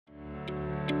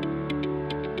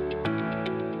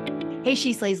Hey,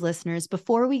 She Slays listeners,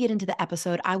 before we get into the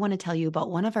episode, I want to tell you about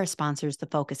one of our sponsors, the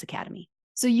Focus Academy.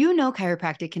 So you know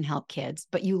chiropractic can help kids,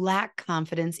 but you lack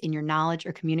confidence in your knowledge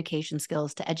or communication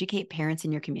skills to educate parents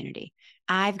in your community.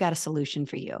 I've got a solution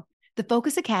for you. The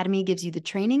Focus Academy gives you the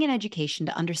training and education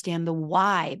to understand the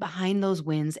why behind those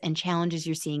wins and challenges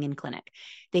you're seeing in clinic.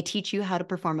 They teach you how to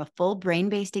perform a full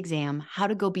brain-based exam, how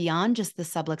to go beyond just the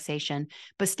subluxation,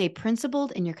 but stay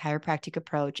principled in your chiropractic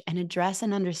approach and address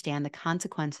and understand the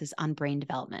consequences on brain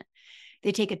development.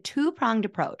 They take a two-pronged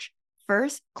approach.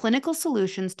 First, clinical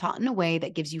solutions taught in a way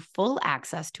that gives you full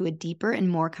access to a deeper and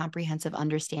more comprehensive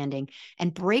understanding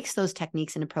and breaks those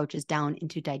techniques and approaches down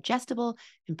into digestible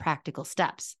and practical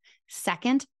steps.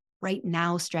 Second, right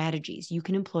now strategies you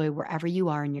can employ wherever you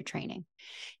are in your training.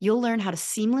 You'll learn how to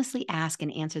seamlessly ask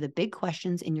and answer the big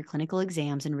questions in your clinical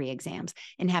exams and re-exams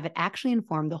and have it actually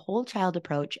inform the whole child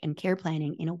approach and care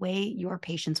planning in a way your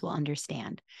patients will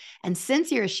understand. And since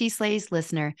you're a She Slays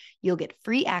listener, you'll get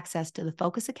free access to the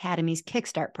Focus Academy's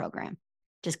Kickstart program.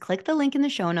 Just click the link in the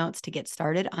show notes to get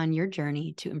started on your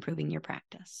journey to improving your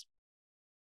practice.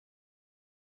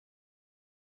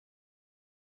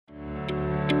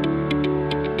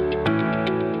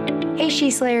 Hey,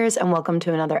 She Slayers, and welcome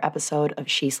to another episode of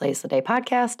She Slays the Day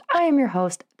podcast. I am your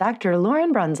host, Dr.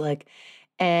 Lauren Brunslick,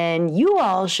 and you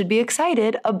all should be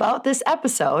excited about this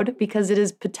episode because it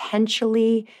is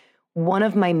potentially one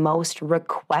of my most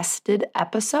requested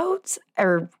episodes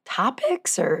or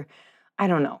topics, or I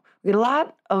don't know. We get a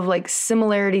lot of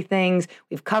similarity things.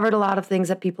 We've covered a lot of things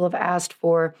that people have asked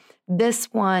for. This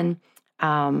one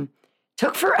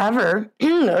took forever,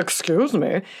 excuse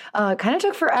me, kind of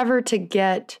took forever to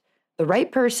get the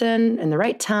right person and the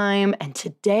right time. And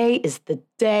today is the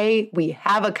day we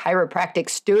have a chiropractic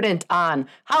student on.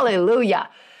 Hallelujah.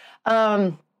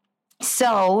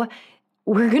 So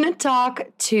we're going to talk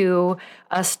to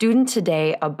a student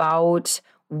today about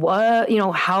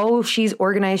how she's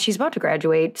organized. She's about to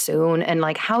graduate soon, and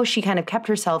how she kind of kept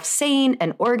herself sane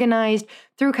and organized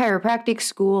through chiropractic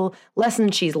school,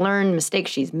 lessons she's learned,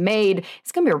 mistakes she's made.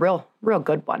 It's going to be a real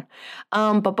good one.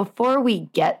 But before we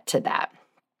get to that,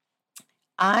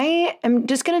 I am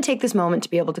just going to take this moment to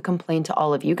be able to complain to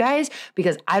all of you guys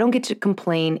because I don't get to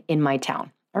complain in my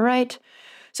town. All right.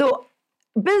 So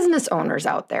business owners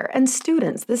out there and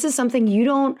students, this is something they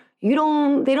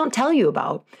don't tell you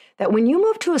about, that when you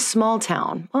move to a small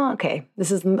town,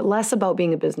 this is less about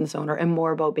being a business owner and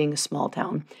more about being a small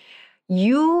town.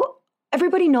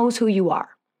 Everybody knows who you are.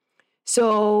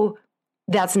 So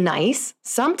that's nice.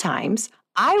 Sometimes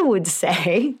I would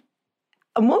say,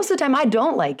 most of the time I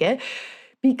don't like it,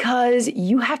 because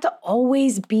you have to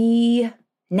always be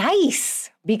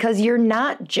nice because you're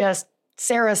not just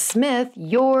Sarah Smith,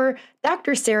 you're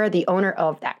Dr. Sarah, the owner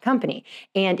of that company.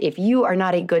 And if you are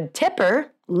not a good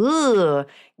tipper,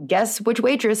 guess which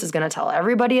waitress is going to tell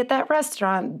everybody at that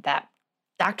restaurant that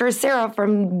Dr. Sarah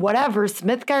from whatever,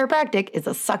 Smith Chiropractic, is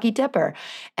a sucky tipper.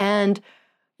 And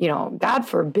God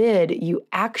forbid you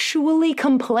actually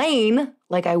complain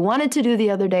like I wanted to do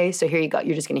the other day. So here you go.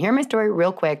 You're just going to hear my story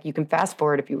real quick. You can fast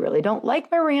forward if you really don't like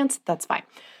my rants. That's fine.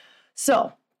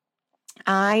 So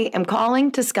I am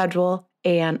calling to schedule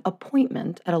an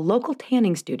appointment at a local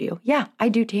tanning studio. Yeah, I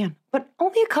do tan, but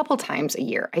only a couple times a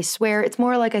year. I swear it's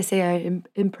more like I say I am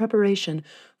in preparation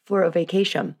for a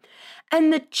vacation.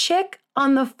 And the chick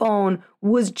on the phone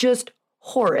was just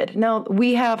horrid. Now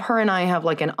her and I have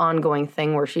an ongoing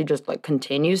thing where she just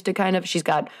continues to she's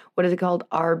got, what is it called?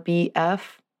 RBF.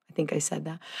 I think I said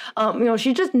that.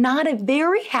 She's just not a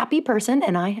very happy person.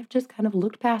 And I have just kind of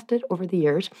looked past it over the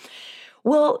years.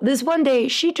 Well, this one day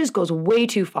she just goes way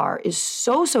too far, is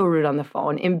so rude on the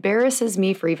phone, embarrasses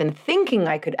me for even thinking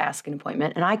I could ask an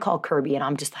appointment. And I call Kirby and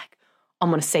I'm just I'm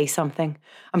going to say something.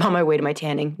 I'm on my way to my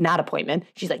tanning, not appointment.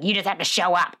 She's like, you just have to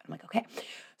show up. I'm like, okay.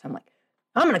 So I'm like,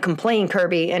 I'm going to complain,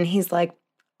 Kirby. And he's like,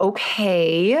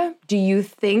 okay, do you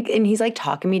think? And he's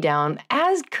talking me down,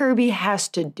 as Kirby has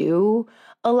to do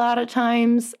a lot of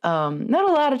times. Not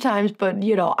a lot of times, but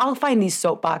I'll find these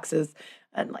soapboxes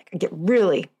and I get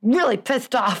really, really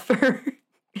pissed off for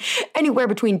anywhere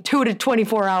between 2 to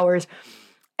 24 hours.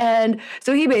 And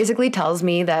so he basically tells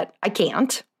me that I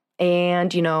can't.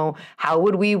 And, how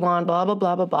would we want blah, blah,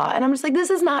 blah, blah, blah. And I'm just like, this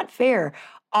is not fair.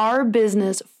 Our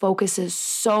business focuses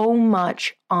so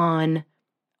much on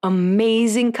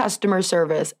amazing customer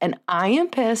service. And I am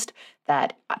pissed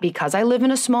that because I live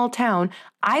in a small town,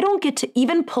 I don't get to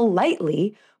even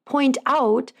politely point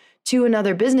out to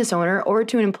another business owner or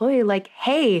to an employee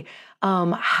hey,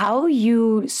 how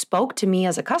you spoke to me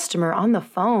as a customer on the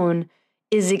phone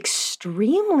is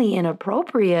extremely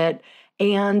inappropriate.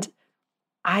 And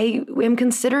I am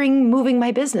considering moving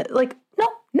my business.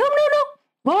 No,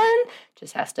 Lauren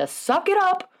just has to suck it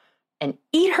up and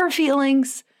eat her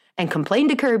feelings and complain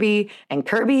to Kirby, and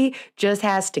Kirby just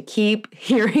has to keep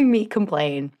hearing me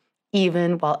complain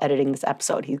even while editing this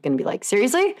episode. He's going to be like,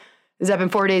 seriously? This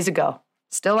happened 4 days ago.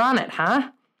 Still on it, huh?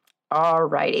 All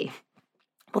righty.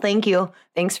 Well, thank you.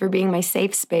 Thanks for being my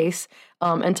safe space.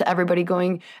 And to everybody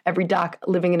every doc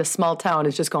living in a small town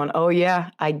is just going, oh yeah,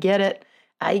 I get it.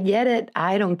 I get it.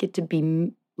 I don't get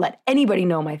to let anybody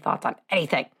know my thoughts on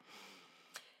anything.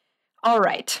 All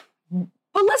right.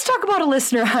 But let's talk about a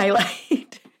listener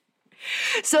highlight.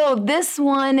 So this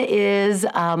one is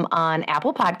on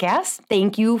Apple Podcasts.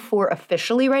 Thank you for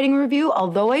officially writing a review.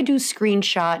 Although I do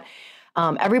screenshot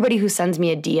everybody who sends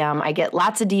me a DM, I get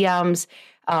lots of DMs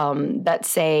that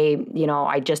say,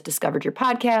 I just discovered your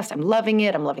podcast. I'm loving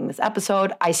it. I'm loving this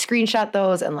episode. I screenshot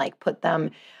those and put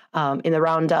them in the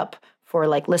roundup for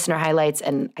listener highlights,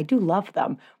 and I do love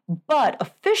them. But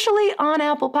officially on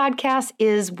Apple Podcasts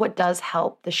is what does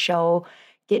help the show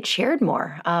get shared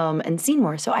more and seen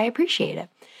more. So I appreciate it.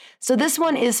 So this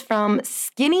one is from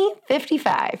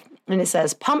Skinny55, and it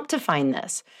says, pumped to find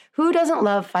this. Who doesn't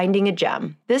love finding a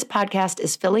gem? This podcast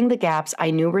is filling the gaps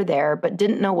I knew were there, but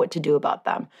didn't know what to do about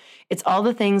them. It's all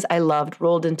the things I loved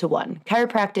rolled into one.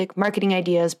 Chiropractic, marketing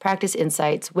ideas, practice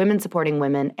insights, women supporting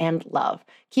women, and love.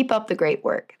 Keep up the great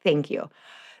work. Thank you.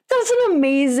 That's an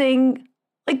amazing,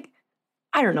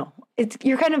 I don't know.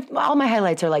 You're kind of, all my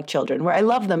highlights are like children, where I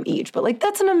love them each, but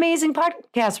that's an amazing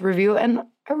podcast review, and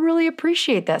I really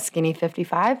appreciate that,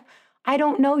 Skinny55. I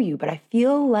don't know you, but I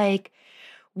feel like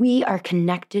we are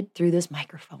connected through this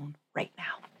microphone right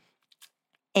now.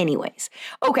 Anyways,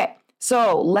 okay,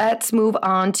 so let's move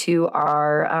on to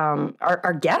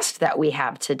our guest that we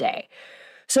have today.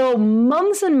 So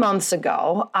months and months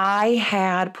ago, I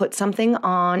had put something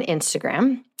on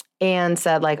Instagram and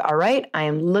said all right, I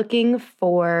am looking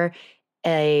for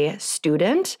a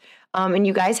student. And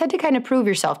you guys had to kind of prove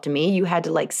yourself to me. You had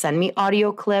to send me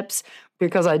audio clips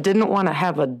because I didn't want to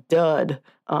have a dud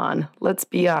on. Let's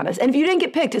be honest. And if you didn't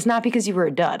get picked, it's not because you were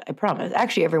a dud, I promise.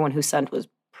 Actually, everyone who sent was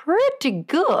pretty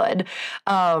good.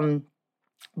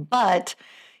 But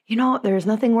there's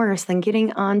nothing worse than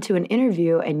getting onto an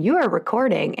interview and you are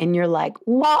recording and you're like,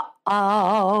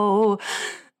 wow,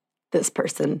 this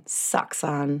person sucks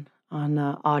on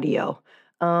audio.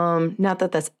 Not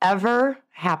that that's ever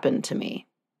happened to me.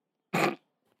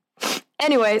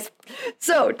 Anyways,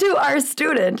 so to our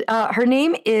student, her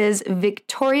name is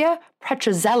Victoria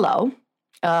Petruzzella.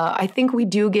 I think we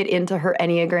do get into her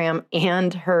Enneagram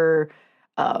and her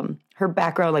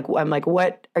background. I'm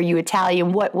what are you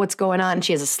Italian? What's going on?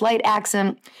 She has a slight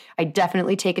accent. I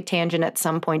definitely take a tangent at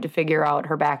some point to figure out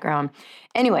her background.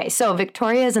 Anyway, so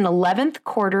Victoria is an 11th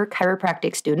quarter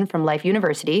chiropractic student from Life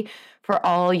University. For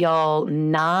all y'all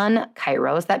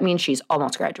non-chiros, that means she's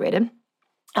almost graduated.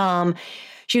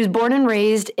 She was born and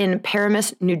raised in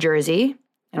Paramus, New Jersey.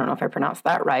 I don't know if I pronounced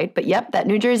that right, but yep, that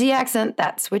New Jersey accent,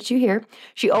 that's what you hear.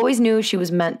 She always knew she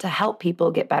was meant to help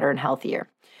people get better and healthier.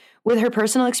 With her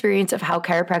personal experience of how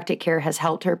chiropractic care has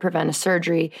helped her prevent a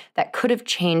surgery that could have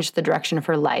changed the direction of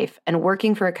her life, and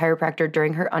working for a chiropractor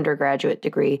during her undergraduate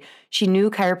degree, she knew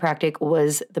chiropractic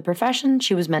was the profession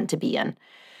she was meant to be in.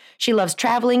 She loves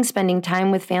traveling, spending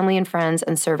time with family and friends,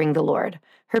 and serving the Lord.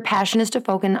 Her passion is to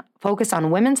focus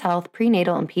on women's health,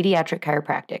 prenatal, and pediatric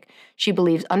chiropractic. She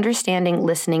believes understanding,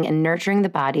 listening, and nurturing the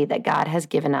body that God has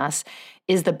given us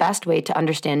is the best way to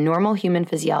understand normal human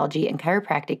physiology, and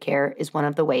chiropractic care is one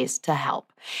of the ways to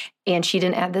help. And she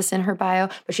didn't add this in her bio,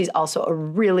 but she's also a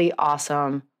really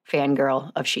awesome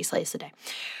fangirl of She Slays Today.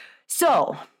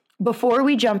 So before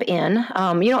we jump in,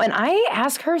 and I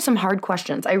ask her some hard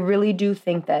questions. I really do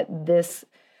think that this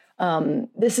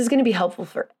is going to be helpful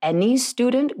for any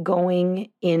student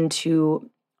going into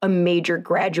a major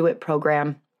graduate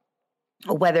program,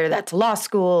 whether that's law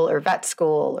school or vet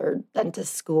school or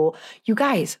dentist school. You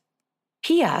guys,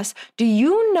 P.S., do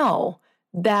you know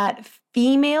that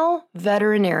female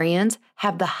veterinarians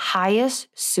have the highest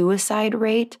suicide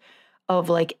rate of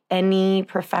any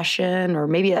profession, or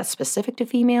maybe that's specific to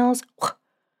females?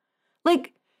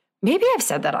 Maybe I've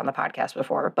said that on the podcast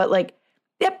before, but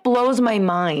it blows my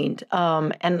mind.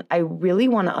 And I really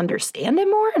want to understand it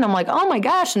more. And I'm oh my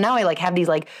gosh. And now I have these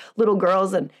little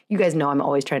girls, and you guys know I'm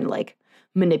always trying to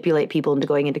manipulate people into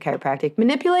going into chiropractic.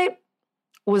 Manipulate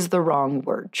was the wrong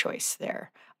word choice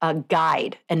there.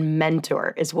 Guide and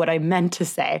mentor is what I meant to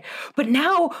say. But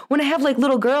now when I have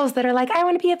little girls that are I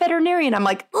want to be a veterinarian, I'm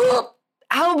ugh,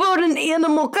 how about an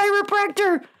animal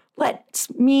chiropractor? Let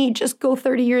me just go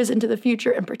 30 years into the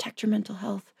future and protect your mental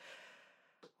health.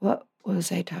 What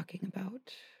was I talking about?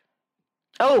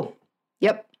 Oh,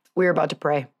 yep. We're about to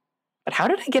pray. But how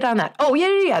did I get on that? Oh,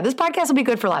 yeah. This podcast will be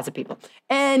good for lots of people.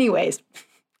 Anyways,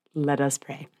 let us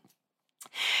pray.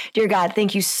 Dear God,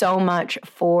 thank you so much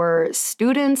for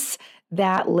students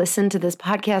that listen to this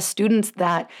podcast, students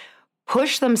that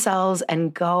push themselves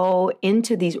and go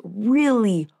into these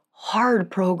really hard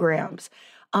programs.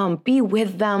 Be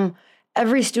with them.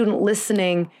 Every student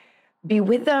listening, be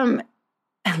with them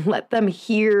and let them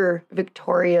hear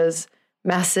Victoria's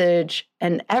message,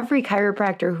 and every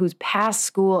chiropractor who's past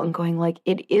school and going like,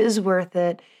 it is worth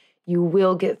it. You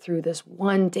will get through this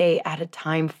one day at a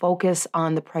time. Focus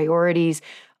on the priorities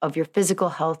of your physical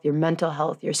health, your mental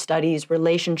health, your studies,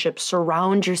 relationships.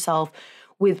 Surround yourself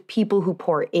with people who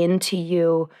pour into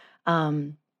you,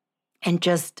 and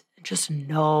just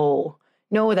know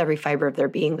with every fiber of their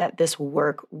being that this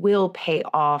work will pay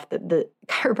off, that the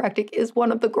chiropractic is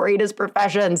one of the greatest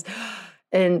professions.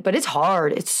 But it's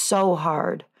hard. It's so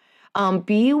hard.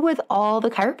 Be with all the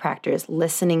chiropractors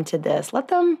listening to this. Let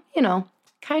them,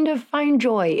 kind of find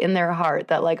joy in their heart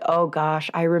that like, oh gosh,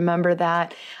 I remember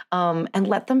that. And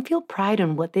let them feel pride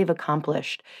in what they've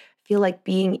accomplished. Feel like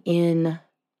being in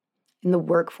the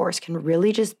workforce can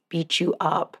really just beat you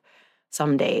up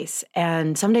some days.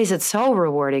 And some days it's so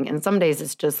rewarding. And some days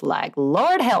it's just like,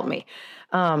 Lord, help me.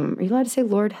 Are you allowed to say,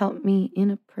 Lord, help me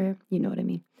in a prayer? You know what I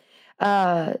mean?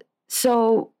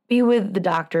 So be with the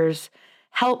doctors,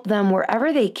 help them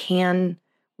wherever they can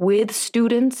with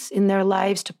students in their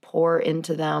lives to pour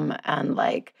into them and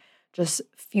like just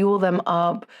fuel them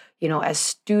up. As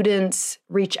students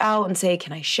reach out and say,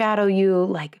 can I shadow you?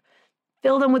 Like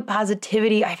fill them with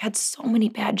positivity. I've had so many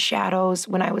bad shadows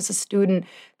when I was a student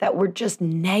that were just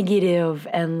negative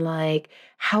and like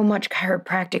how much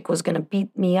chiropractic was going to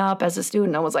beat me up as a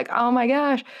student. I was like, oh my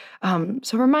gosh.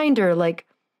 So reminder, like,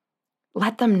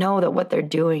 let them know that what they're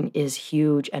doing is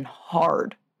huge and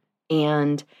hard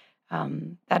and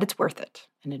that it's worth it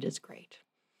and it is great.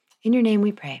 In your name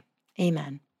we pray.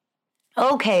 Amen.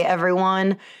 Okay,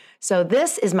 everyone. So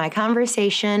this is my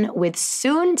conversation with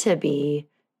soon-to-be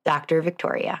Dr.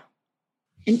 Victoria.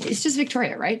 And it's just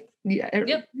Victoria, right? Yep. Have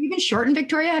you been shortened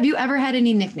Victoria? Have you ever had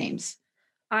any nicknames?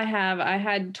 I have. I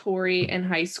had Tori in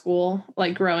high school,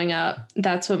 like growing up.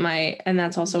 That's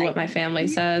also what my family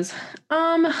says.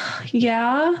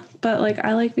 Yeah, but like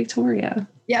I like Victoria.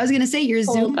 Yeah, I was gonna say your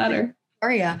Zoom better.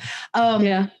 Victoria.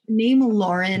 Yeah. Name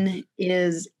Lauren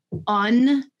is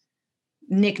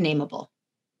unnicknameable.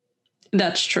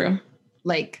 That's true.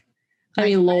 Like,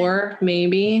 Lore,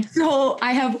 maybe. So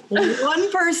I have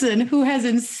one person who has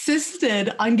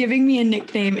insisted on giving me a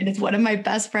nickname, and it's one of my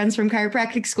best friends from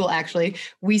chiropractic school, actually.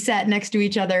 We sat next to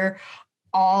each other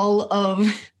all of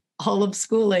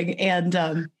schooling.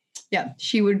 And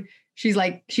she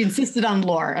insisted on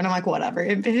Lore. And I'm like, whatever.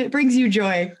 If it brings you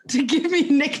joy to give me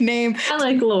a nickname. I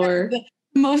like Lore. The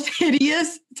most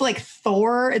hideous. It's like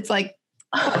Thor. It's like,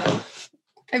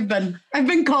 I've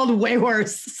been called way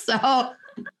worse. So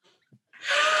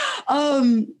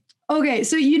okay.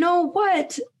 So you know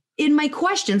what? In my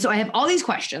questions, so I have all these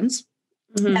questions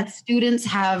that students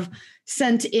have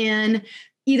sent in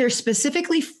either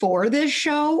specifically for this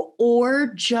show or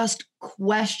just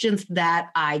questions that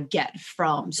I get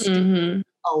from students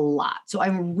a lot. So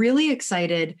I'm really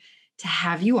excited to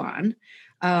have you on.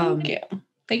 Thank you.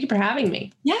 Thank you for having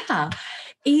me. Yeah.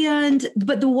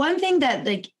 But the one thing that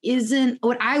isn't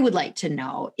what I would like to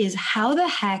know is how the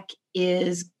heck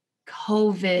is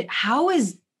COVID, how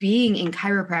is being in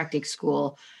chiropractic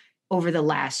school over the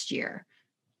last year?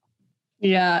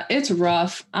 Yeah, it's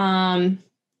rough.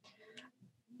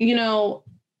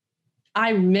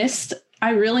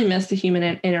 I really missed the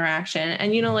human interaction.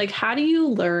 And, how do you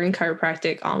learn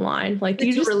chiropractic online?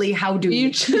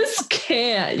 You just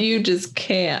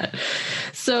can't.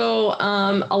 So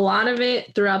a lot of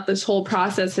it throughout this whole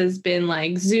process has been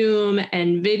like Zoom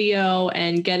and video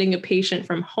and getting a patient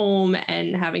from home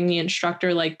and having the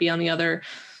instructor be on the other,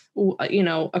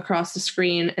 across the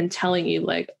screen and telling you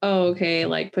oh,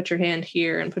 okay, put your hand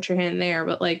here and put your hand there.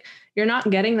 But you're not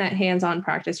getting that hands-on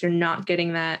practice. You're not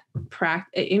getting that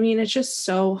practice. It's just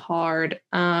so hard.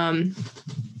 I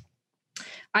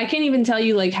can't even tell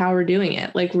you how we're doing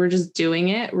it. We're just doing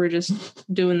it. We're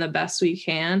just doing the best we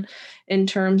can in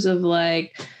terms of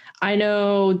I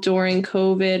know during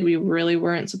COVID, we really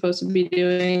weren't supposed to be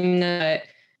doing that.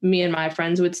 Me and my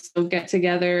friends would still get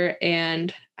together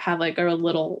and have a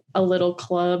little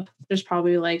club. There's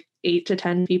probably 8 to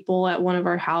 10 people at one of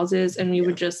our houses. And we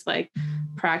would just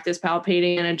practice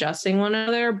palpating and adjusting one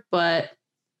another. But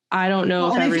I don't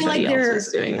know if everybody else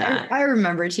is doing that. I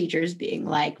remember teachers being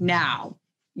now,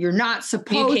 you're not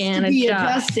supposed to be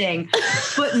adjusting.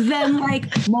 But then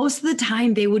like most of the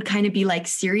time they would kind of be like,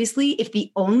 seriously, if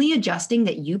the only adjusting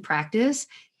that you practice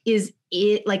is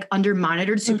it like under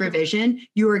monitored supervision,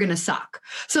 you are going to suck.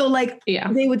 So like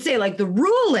they would say like the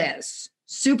rule is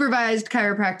supervised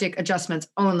chiropractic adjustments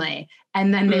only.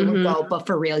 And then they would go, but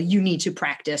for real, you need to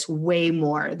practice way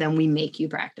more than we make you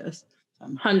practice.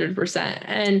 100%.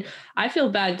 And I feel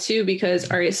bad too, because,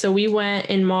 all right, so we went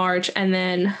in March and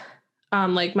then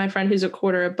like my friend who's a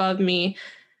quarter above me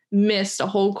missed a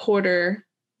whole quarter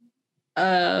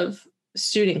of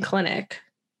student clinic.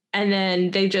 And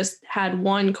then they just had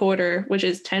one quarter, which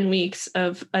is 10 weeks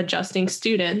of adjusting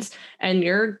students. And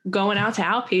you're going out to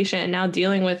outpatient and now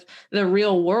dealing with the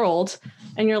real world.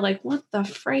 And you're like, what the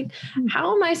frick?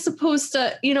 How am I supposed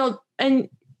to, and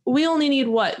we only need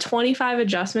 25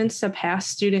 adjustments to pass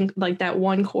student, like that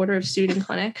one quarter of student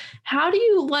clinic. How do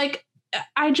you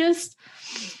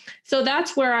so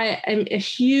that's where I am a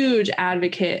huge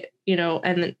advocate,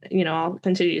 and I'll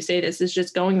continue to say this, is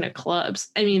just going to clubs.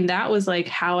 I mean, that was like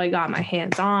how I got my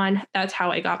hands on. That's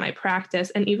how I got my practice.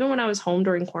 And even when I was home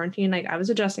during quarantine, like I was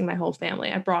adjusting my whole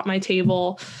family. I brought my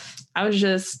table.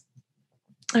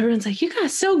 Everyone's like, you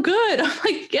guys so good. I'm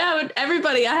like, yeah,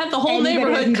 everybody, I had the whole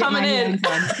neighborhood coming in.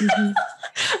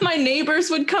 My neighbors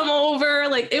would come over.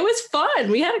 Like, it was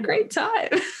fun. We had a great time.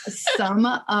 Some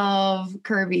of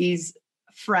Kirby's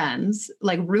friends,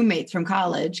 like roommates from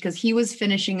college, because he was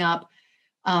finishing up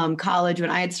college when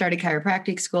I had started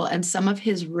chiropractic school, and some of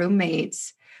his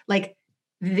roommates, like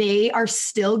they are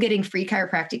still getting free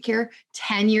chiropractic care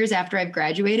 10 years after I've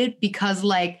graduated because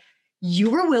like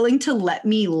you were willing to let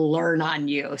me learn on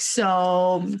you.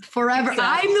 So forever,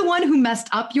 exactly. I'm the one who messed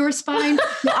up your spine.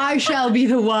 So I shall be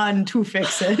the one to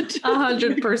fix it.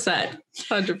 100%.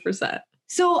 100%.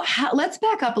 So let's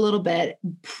back up a little bit.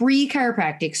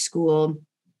 Pre-chiropractic school,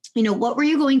 what were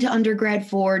you going to undergrad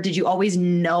for? Did you always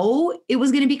know it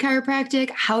was going to be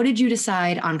chiropractic? How did you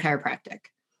decide on chiropractic?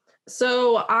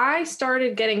 So I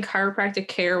started getting chiropractic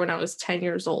care when I was 10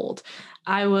 years old.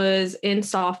 I was in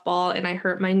softball and I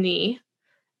hurt my knee,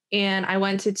 and I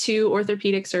went to 2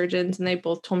 orthopedic surgeons and they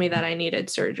both told me that I needed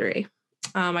surgery.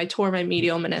 I tore my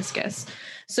medial meniscus.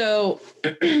 So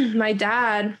my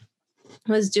dad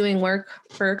was doing work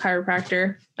for a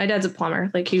chiropractor. My dad's a plumber.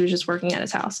 Like he was just working at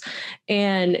his house.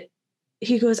 And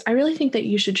he goes, I really think that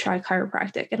you should try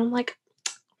chiropractic. And I'm like,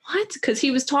 what? Because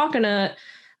he was talking to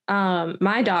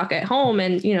my doc at home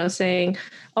and, saying,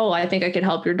 oh, I think I could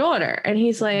help your daughter. And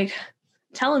he's like,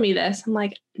 telling me this. I'm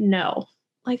like, no,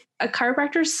 like a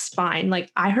chiropractor's spine.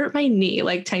 Like I hurt my knee,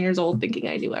 like 10 years old, thinking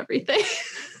I knew everything.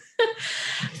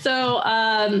 So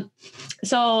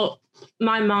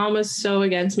my mom was so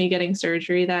against me getting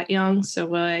surgery that young. So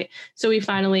we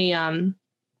finally,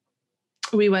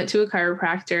 we went to a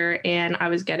chiropractor and I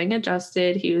was getting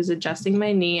adjusted. He was adjusting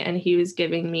my knee and he was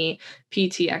giving me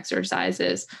PT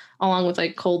exercises along with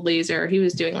like cold laser. He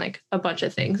was doing like a bunch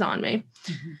of things on me.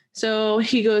 Mm-hmm. So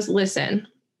he goes, listen,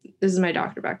 this is my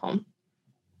doctor back home.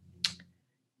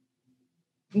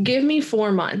 Give me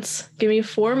 4 months. Give me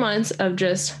 4 months of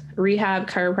just rehab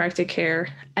chiropractic care.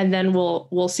 And then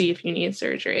we'll see if you need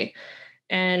surgery.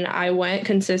 And I went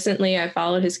consistently. I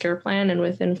followed his care plan. And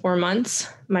within 4 months,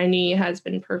 my knee has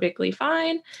been perfectly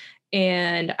fine.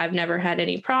 And I've never had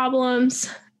any problems.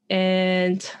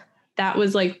 And that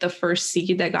was like the first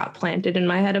seed that got planted in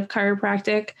my head of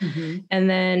chiropractic. Mm-hmm. And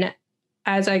then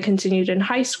as I continued in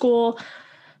high school,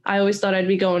 I always thought I'd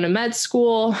be going to med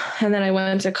school. And then I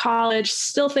went to college,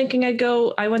 still thinking I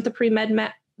went the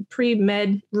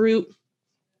pre-med route.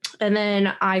 And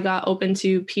then I got open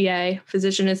to PA,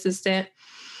 physician assistant.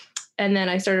 And then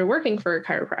I started working for a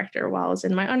chiropractor while I was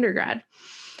in my undergrad.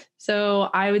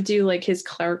 So I would do like his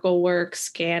clerical work,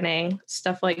 scanning,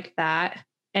 stuff like that.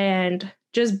 And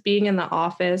just being in the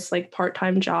office, like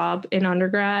part-time job in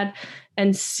undergrad,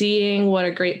 and seeing what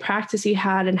a great practice he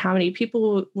had and how many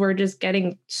people were just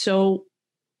getting so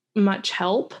much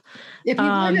help. Yeah, people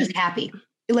are just happy.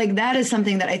 Like that is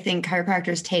something that I think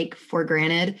chiropractors take for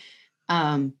granted,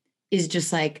 is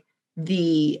just like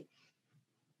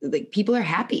people are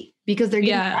happy because they're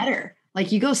getting better.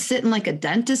 Like you go sit in like a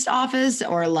dentist office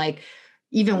or like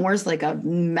even worse, like a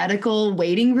medical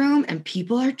waiting room, and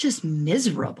people are just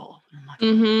miserable.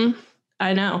 Mm-hmm.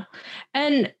 I know.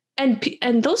 And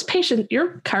those patients,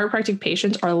 your chiropractic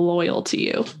patients are loyal to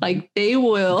you. Like they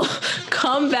will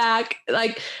come back,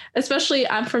 like, especially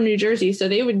I'm from New Jersey. So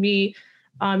they would be,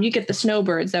 you get the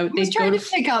snowbirds that they trying to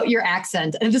pick out your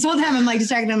accent. And this whole time I'm like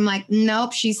distracted. I'm like,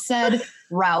 nope, she said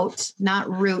route, not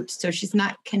root. So she's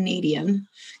not Canadian.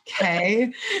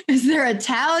 Okay. Is there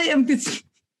Italian?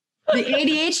 The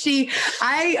ADHD.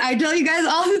 I tell you guys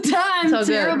all the time. So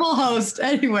terrible host.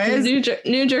 Anyways.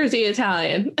 New Jersey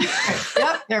Italian.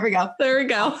 Yep. There we go. There we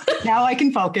go. Now I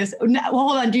can focus. Well,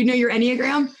 hold on. Do you know your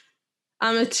Enneagram?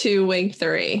 I'm a 2 wing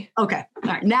 3. Okay.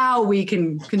 All right. Now we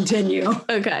can continue.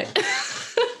 Okay.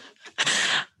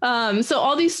 So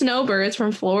all these snowbirds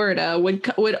from Florida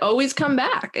would always come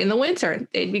back in the winter.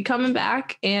 They'd be coming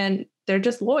back and they're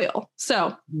just loyal.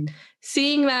 So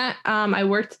seeing that, I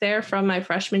worked there from my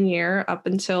freshman year up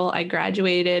until I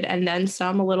graduated, and then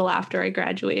some a little after I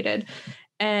graduated.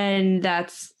 And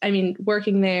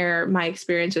working there, my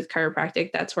experience with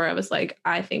chiropractic, that's where I was like,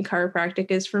 I think chiropractic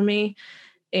is for me.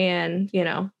 And,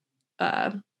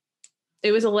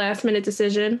 it was a last minute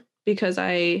decision because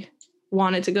I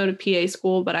wanted to go to PA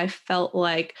school, but I felt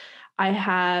like I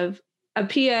have a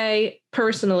PA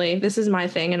personally. This is my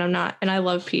thing, and I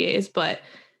love PAs, but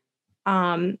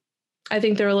I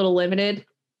think they're a little limited.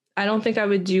 I don't think I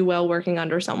would do well working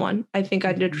under someone. I think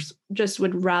I just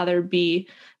would rather be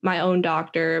my own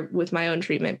doctor with my own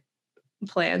treatment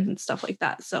plans and stuff like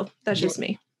that. So that's just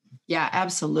me. Yeah,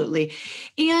 absolutely.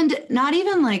 And not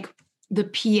even like the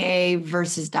PA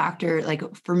versus doctor. Like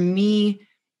for me,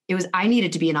 I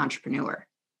needed to be an entrepreneur.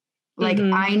 Like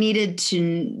I needed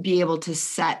to be able to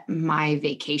set my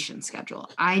vacation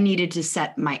schedule. I needed to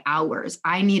set my hours.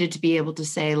 I needed to be able to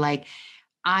say like,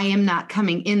 I am not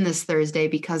coming in this Thursday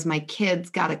because my kids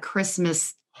got a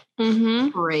Christmas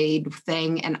parade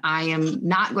thing and I am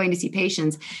not going to see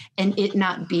patients, and it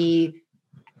not be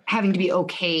having to be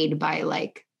okayed by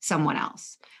like someone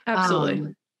else.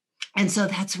 Absolutely. And so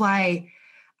that's why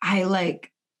I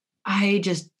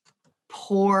just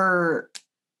pour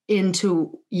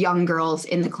into young girls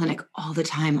in the clinic all the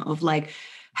time of like,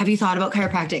 have you thought about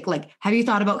chiropractic? Like, have you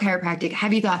thought about chiropractic?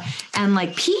 Have you thought? And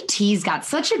like PT's got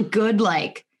such a good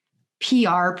like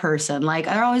PR person. Like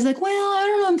they're always like, well, I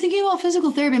don't know. I'm thinking about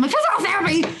physical therapy. I'm like, physical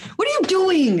therapy? What are you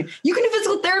doing? You can do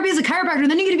physical therapy as a chiropractor, and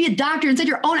then you're going to be a doctor and set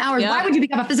your own hours. Why would you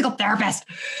become a physical therapist?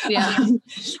 Yeah.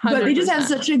 But they just have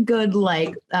such a good,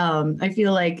 like, I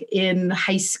feel like in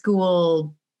high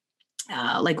school,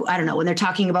 like, I don't know, when they're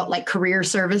talking about like career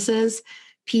services,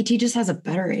 PT just has a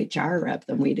better HR rep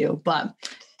than we do. But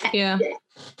yeah.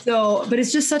 So, but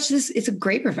it's just it's a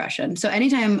great profession. So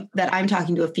anytime that I'm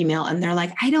talking to a female and they're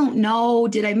like, I don't know,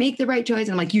 did I make the right choice?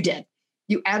 And I'm like, you did.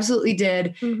 You absolutely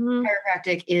did.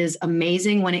 Chiropractic is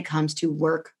amazing when it comes to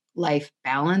work-life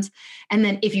balance. And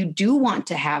then if you do want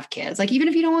to have kids, like even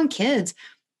if you don't want kids,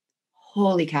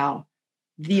 holy cow,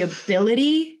 the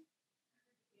ability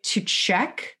to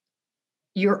check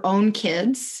your own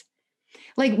kids,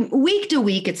 like week to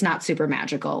week, it's not super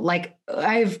magical. Like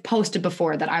I've posted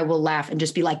before that I will laugh and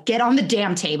just be like, get on the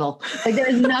damn table. Like there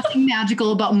is nothing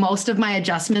magical about most of my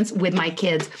adjustments with my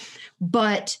kids.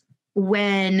 But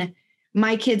when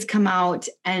my kids come out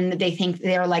and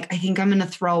they're like, I think I'm going to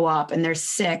throw up, and they're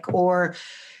sick, or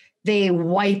they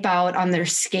wipe out on their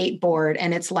skateboard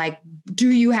and it's like, do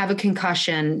you have a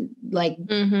concussion? Like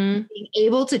being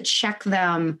able to check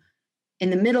them in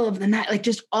the middle of the night, like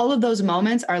just all of those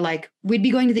moments are like, we'd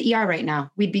be going to the ER right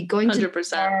now. We'd be going 100%. To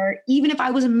the ER, even if I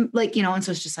was like, and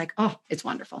so it's just like, oh, it's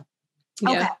wonderful.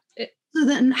 Yeah. Okay. So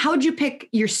then how'd you pick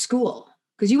your school?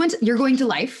 Because you're going to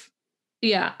Life.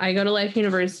 Yeah. I go to Life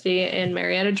University in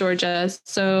Marietta, Georgia.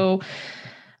 So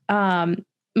my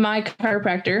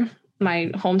chiropractor,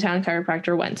 my hometown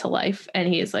chiropractor, went to Life, and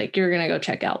he's like, you're going to go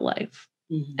check out Life.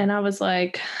 And I was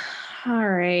like, all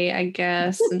right, I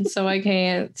guess. And so I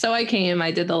came, I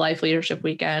did the Life Leadership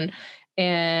Weekend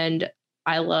and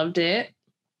I loved it.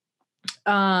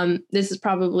 This is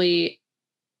probably,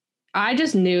 I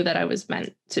just knew that I was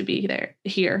meant to be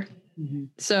here.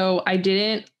 So I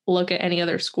didn't look at any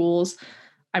other schools.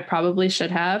 I probably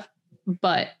should have,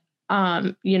 but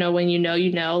when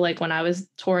like when I was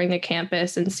touring the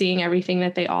campus and seeing everything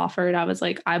that they offered, I was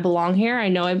like, I belong here. I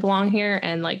know I belong here.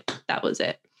 And like, that was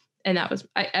it. And that was,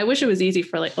 I wish it was easy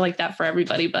for like that for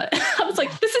everybody, but I was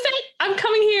like, this is it. I'm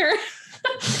coming here.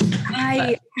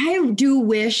 I do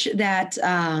wish that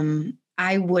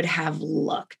I would have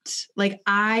looked. Like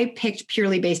I picked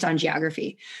purely based on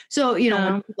geography. So,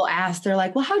 when people ask, they're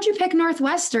like, well, how'd you pick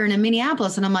Northwestern and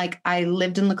Minneapolis? And I'm like, I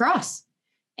lived in La Crosse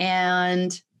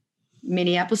and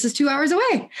Minneapolis is 2 hours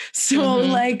away. So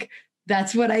like,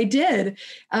 that's what I did.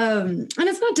 And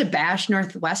it's not to bash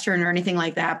Northwestern or anything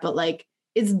like that, but like,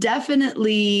 it's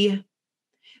definitely,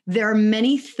 there are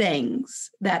many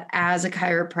things that as a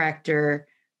chiropractor,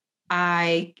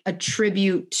 I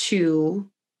attribute to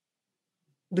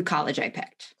the college I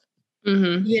picked.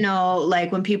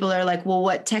 Like when people are like, well,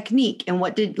 what technique and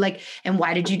and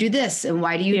why did you do this? And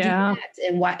why do you do that?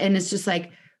 And why? And it's just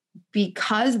like,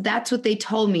 because that's what they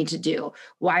told me to do.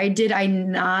 Why did I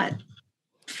not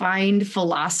find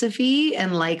philosophy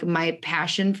and like my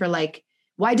passion for like,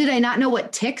 why did I not know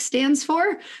what TIC stands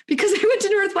for? Because I went to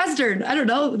Northwestern. I don't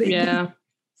know. They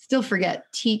still forget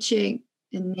teaching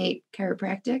innate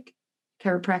chiropractic.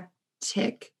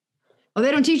 Oh,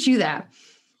 they don't teach you that.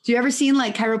 Do you ever seen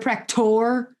like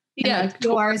chiropractor? Yeah.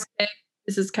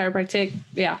 This is chiropractic.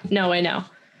 Yeah. No, I know.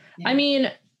 Yeah. I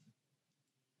mean,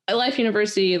 at Life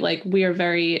University, like we are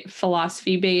very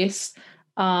philosophy based,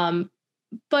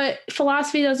 but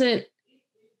philosophy doesn't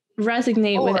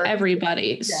resonate with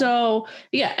everybody. Yeah. So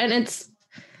yeah. And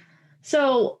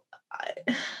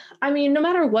I mean, no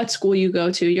matter what school you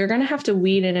go to, you're going to have to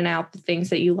weed in and out the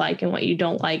things that you like and what you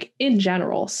don't like in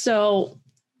general. So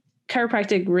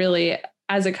chiropractic really,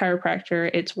 as a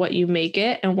chiropractor, it's what you make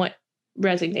it and what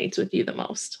resonates with you the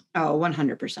most. Oh,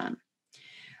 100%.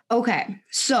 Okay.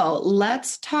 So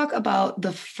let's talk about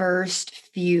the first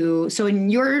few. So in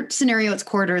your scenario, it's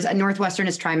quarters. At Northwestern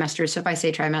is trimesters. So if I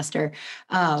say trimester,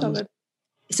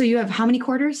 so you have how many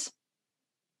quarters?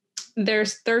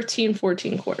 There's 13,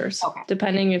 14 quarters,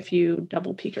 depending if you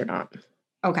double peak or not.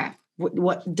 Okay.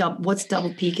 What's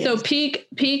double peak is? So peak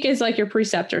is like your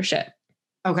preceptorship.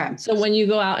 Okay. So when you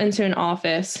go out into an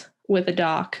office with a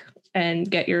doc and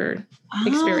get your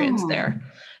experience there.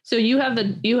 So you have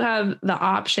the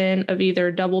option of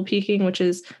either double peaking, which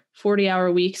is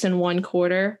 40-hour weeks in 1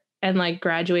 quarter and like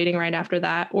graduating right after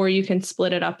that, or you can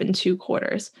split it up in 2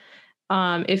 quarters.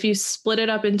 If you split it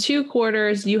up in 2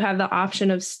 quarters, you have the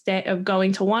option of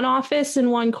going to one office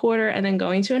in 1 quarter and then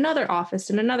going to another office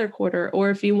in another quarter. Or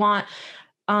if you want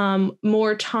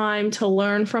more time to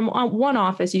learn from one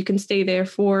office, you can stay there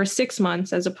for 6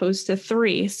 months as opposed to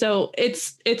 3. So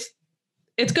it's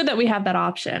good that we have that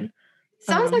option.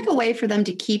 Sounds like a way for them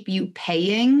to keep you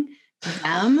paying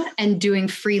them and doing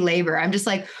free labor. I'm just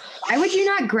like, why would you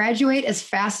not graduate as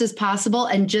fast as possible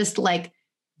and just like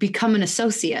become an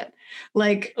associate?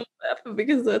 Like,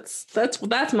 because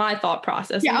that's my thought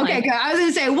process. Yeah. Okay. Good. I was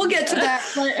going to say, we'll get to that.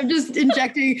 But I'm just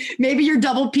injecting, maybe you're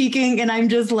double peaking and I'm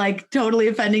just like totally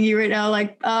offending you right now.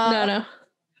 Like, no.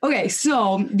 Okay.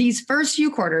 So these first few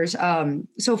quarters,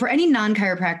 so for any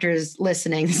non-chiropractors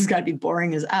listening, this has got to be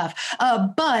boring as F.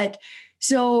 But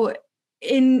so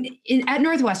at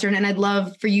Northwestern, and I'd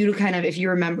love for you to kind of, if you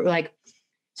remember, like,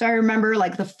 so I remember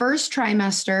like the first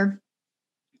trimester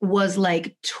was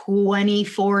like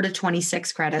 24 to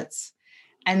 26 credits.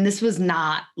 And this was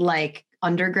not like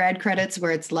undergrad credits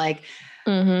where it's like,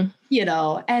 you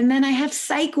know, and then I have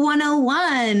Psych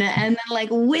 101 and then like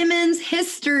women's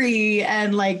history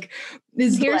and like,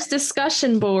 here's like,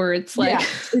 discussion boards. Like, yeah,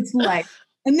 it's like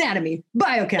anatomy,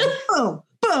 biochem, boom,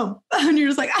 boom. And you're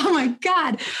just like, oh my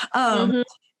God.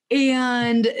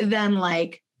 And then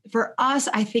like, for us,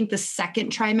 I think the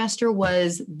second trimester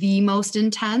was the most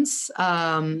intense.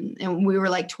 And we were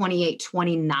like 28,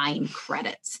 29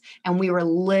 credits. And we were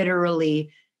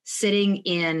literally sitting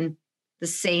in the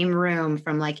same room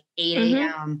from like 8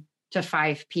 a.m. to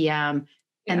 5 p.m.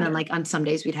 And then like on some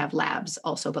days we'd have labs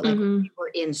also, but like we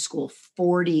were in school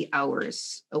 40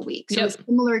 hours a week. So it's a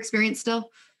similar experience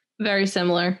still? Very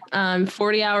similar.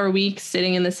 40-hour weeks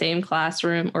sitting in the same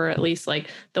classroom, or at least like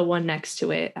the one next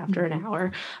to it after an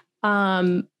hour.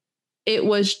 It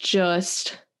was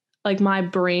just like my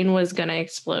brain was going to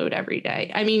explode every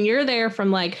day. I mean, you're there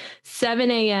from like 7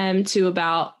 a.m. to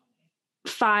about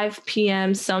 5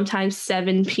 p.m., sometimes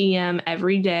 7 p.m.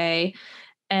 every day.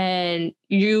 And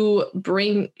you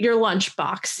bring your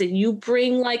lunchbox and you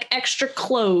bring like extra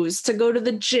clothes to go to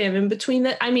the gym in between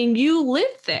you live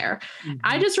there.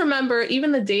 I just remember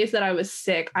even the days that I was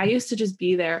sick, I used to just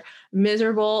be there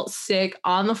miserable, sick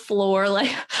on the floor,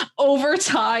 like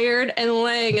overtired and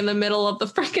laying in the middle of the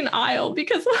freaking aisle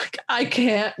because like I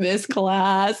can't miss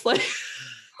class. Like,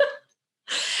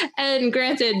 and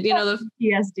granted, you know, the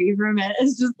PTSD from it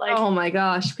is just like, oh my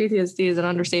gosh, PTSD is an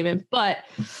understatement, but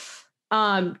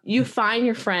you find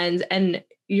your friends and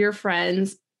your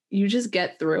friends, you just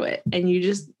get through it and you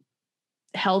just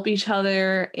help each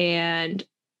other and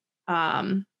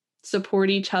support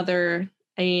each other.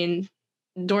 I mean,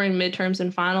 during midterms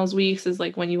and finals weeks is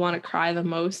like when you want to cry the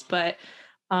most, but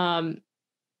I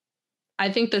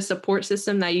think the support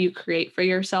system that you create for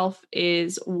yourself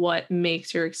is what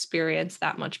makes your experience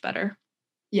that much better.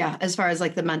 Yeah, as far as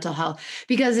like the mental health,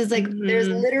 because it's like there's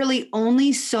literally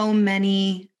only so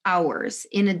many hours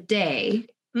in a day.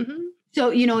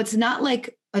 So, you know, it's not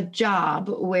like a job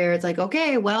where it's like,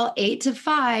 okay, well, 8 to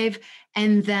 5,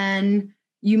 and then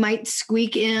you might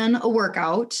squeak in a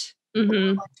workout or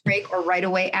lunch break or right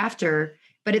away after.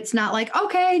 but it's not like,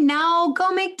 okay, now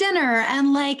go make dinner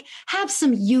and like have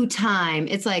some you time.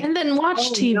 It's like, and then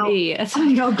watch TV. No. Oh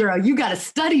no, girl, you got to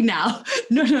study now.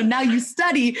 No, now you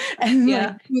study and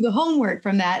like do the homework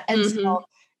from that. And so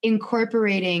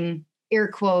incorporating air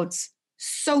quotes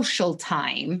social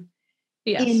time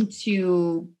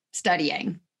into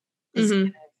studying.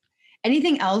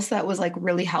 Anything else that was like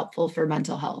really helpful for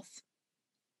mental health?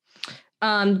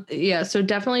 So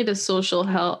definitely the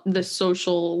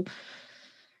social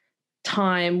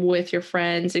time with your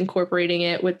friends, incorporating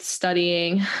it with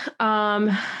studying.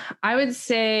 I would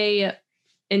say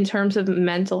in terms of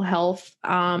mental health,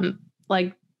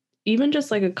 like even just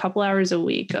like a couple hours a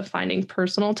week of finding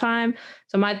personal time.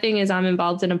 So my thing is I'm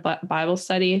involved in a Bible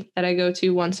study that I go to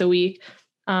once a week.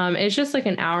 It's just like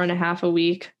an hour and a half a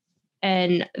week.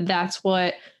 And that's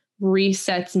what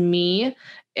resets me.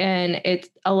 And it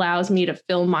allows me to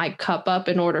fill my cup up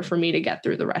in order for me to get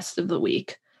through the rest of the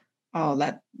week. Oh,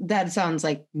 that sounds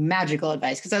like magical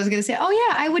advice. Because I was going to say, oh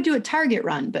yeah, I would do a Target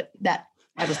run, but that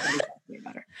I was thinking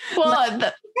about her. Well,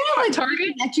 like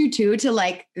Target get you to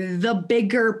like the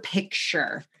bigger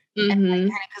picture. And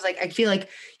like, because like I feel like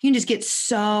you can just get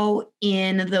so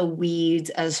in the weeds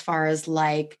as far as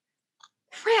like,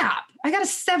 crap, I got a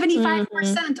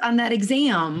 75% on that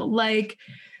exam. Like,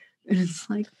 it's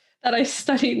like that I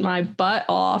studied my butt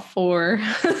off for.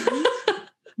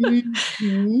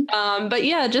 But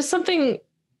yeah, just something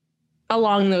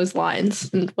along those lines,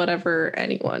 and whatever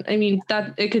anyone. I mean,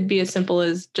 that it could be as simple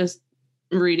as just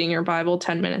reading your Bible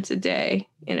 10 minutes a day.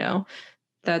 You know,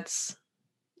 that's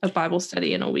a Bible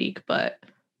study in a week. But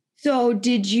so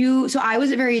I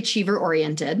was very achiever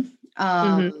oriented.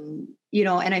 You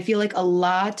know, and I feel like a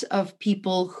lot of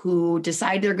people who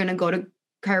decide they're going to go to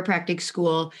chiropractic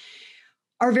school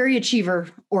are very achiever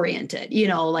oriented. You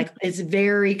know, like it's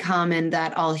very common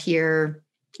that I'll hear,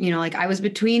 you know, like I was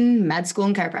between med school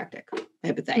and chiropractic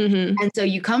type of thing. And so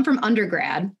you come from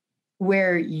undergrad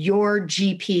where your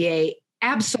GPA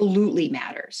absolutely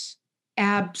matters.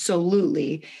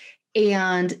 Absolutely.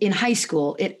 And in high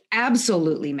school, it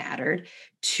absolutely mattered.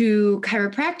 To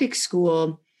chiropractic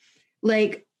school,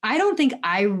 like, I think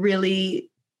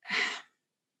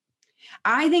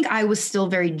I was still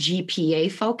very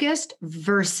GPA focused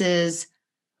versus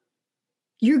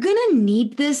you're going to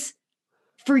need this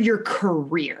for your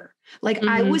career. Like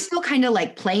I was still kind of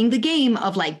like playing the game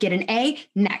of like, get an A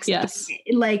next. Yes.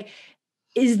 Like,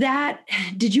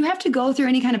 did you have to go through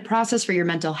any kind of process for your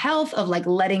mental health of like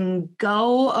letting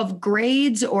go of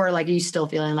grades, or like, are you still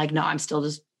feeling like, no, I'm still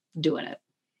just doing it?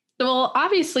 Well,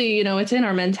 obviously, you know, it's in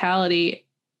our mentality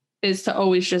is to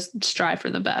always just strive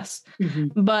for the best.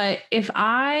 But if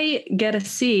I get a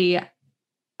C,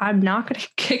 I'm not going to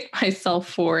kick myself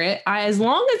for it.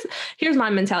 Here's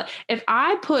my mentality. If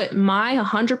I put my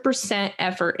 100%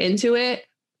 effort into it,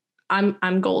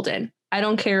 I'm golden. I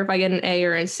don't care if I get an A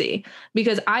or a C,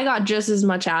 because I got just as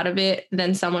much out of it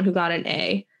than someone who got an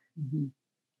A.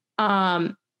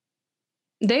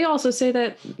 They also say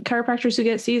that chiropractors who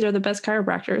get C's are the best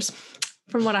chiropractors,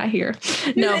 from what I hear.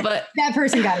 No, but that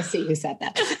person got a C who said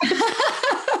that.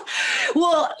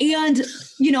 Well, and,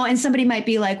 you know, and somebody might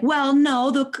be like, well,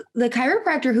 no, the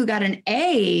chiropractor who got an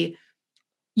A,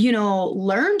 you know,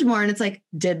 learned more. And it's like,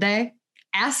 did they?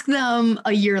 Ask them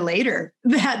a year later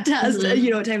that test, you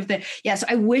know, type of thing. Yeah. So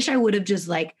I wish I would have just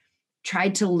like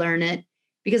tried to learn it,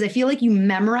 because I feel like you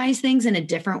memorize things in a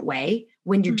different way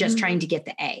when you're just trying to get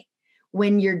the A.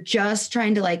 When you're just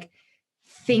trying to like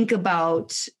think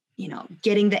about, you know,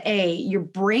 getting the A, your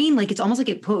brain, like, it's almost like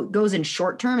it goes in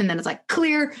short term, and then it's like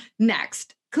clear,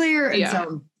 next, clear. And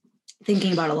so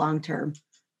thinking about it long term.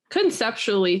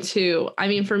 Conceptually too. I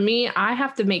mean, for me, I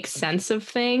have to make sense of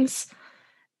things,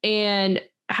 and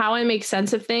how I make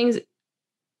sense of things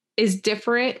is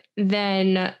different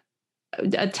than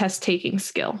a test taking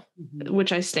skill,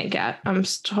 which I stink at. I'm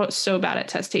so bad at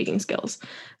test taking skills.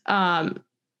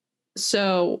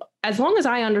 So as long as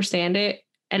I understand it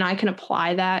and I can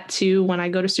apply that to when I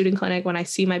go to student clinic, when I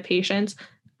see my patients,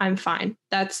 I'm fine.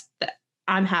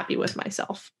 I'm happy with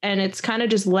myself. And it's kind of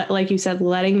just like you said,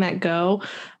 letting that go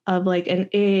of like an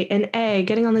A,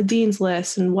 getting on the dean's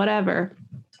list and whatever.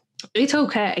 It's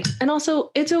okay. And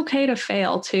also it's okay to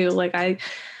fail too. Like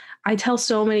I tell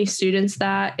so many students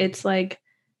that it's like,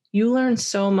 you learn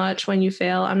so much when you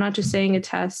fail. I'm not just saying a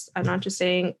test. I'm not just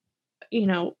saying, you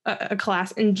know, a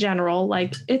class in general.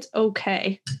 Like, it's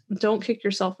okay. Don't kick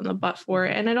yourself in the butt for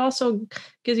it. And it also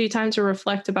gives you time to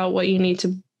reflect about what you need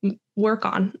to work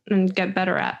on and get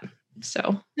better at.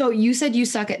 So you said you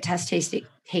suck at test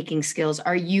taking skills.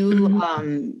 Are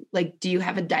you like, do you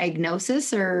have a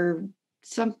diagnosis or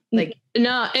No,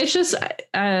 it's just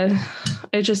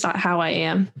not how I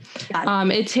am.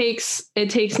 It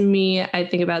takes me, I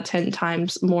think, about 10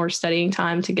 times more studying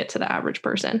time to get to the average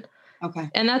person. Okay.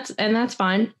 And that's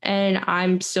fine. And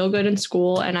I'm still good in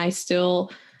school and I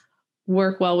still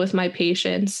work well with my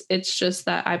patients. It's just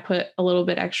that I put a little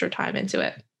bit extra time into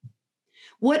it.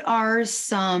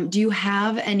 Do you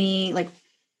have any like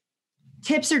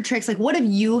tips or tricks? Like what have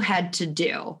you had to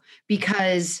do?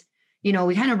 Because, we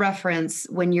kind of reference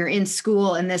when you're in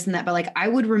school and this and that, but like, I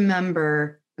would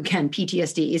remember, again,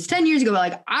 PTSD, it's 10 years ago,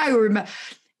 but like I remember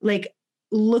like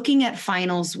looking at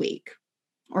finals week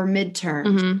or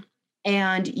midterms,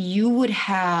 and you would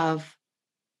have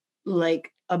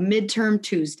like a midterm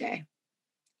Tuesday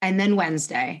and then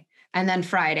Wednesday and then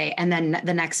Friday and then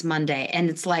the next Monday. And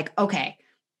it's like, okay,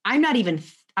 I'm not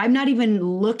even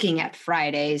looking at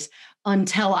Fridays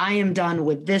until I am done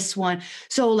with this one.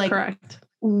 So like, correct.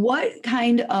 What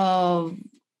kind of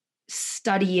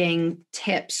studying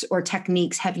tips or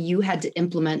techniques have you had to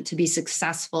implement to be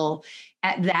successful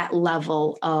at that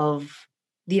level of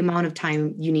the amount of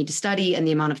time you need to study and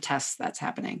the amount of tests that's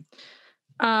happening?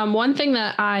 One thing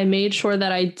that I made sure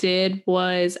that I did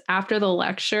was after the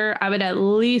lecture, I would at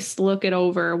least look it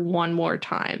over one more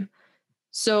time.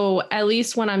 So at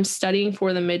least when I'm studying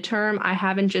for the midterm, I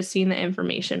haven't just seen the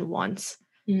information once.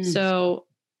 So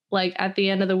like at the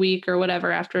end of the week or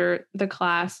whatever, after the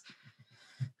class,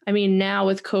 I mean, now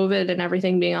with COVID and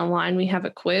everything being online, we have a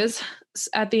quiz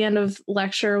at the end of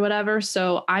lecture or whatever.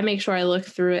 So I make sure I look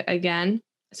through it again.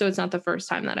 So it's not the first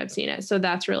time that I've seen it. So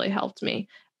that's really helped me.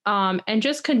 And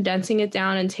just condensing it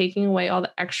down and taking away all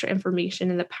the extra information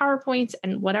in the PowerPoints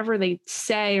and whatever they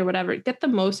say or whatever, get the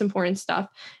most important stuff.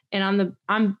 And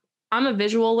I'm a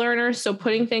visual learner. So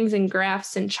putting things in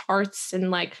graphs and charts and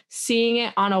like seeing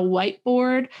it on a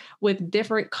whiteboard with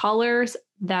different colors,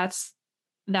 that's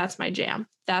my jam.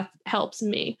 That helps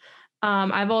me.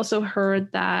 I've also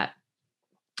heard that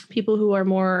people who are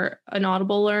more an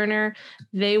audible learner,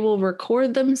 they will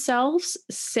record themselves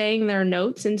saying their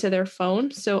notes into their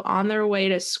phone. So on their way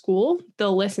to school,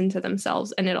 they'll listen to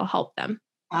themselves and it'll help them.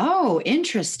 Oh,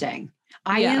 interesting.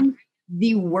 I am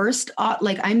the worst,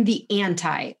 I'm the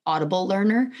anti-audible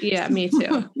learner. Yeah, me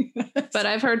too. But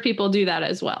I've heard people do that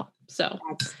as well. So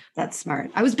that's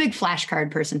smart. I was a big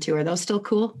flashcard person too. Are those still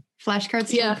cool?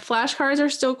 Flashcards? Yeah, flashcards are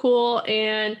still cool.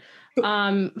 And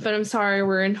but I'm sorry,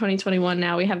 we're in 2021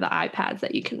 now. We have the iPads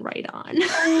that you can write on.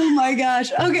 Oh my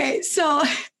gosh. Okay. So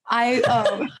I'm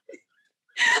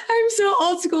so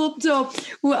old school. So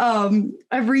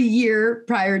every year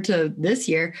prior to this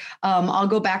year, I'll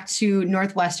go back to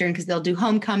Northwestern because they'll do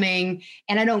homecoming,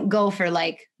 and I don't go for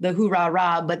like the hoorah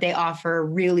rah, but they offer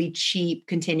really cheap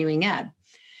continuing ed.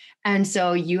 And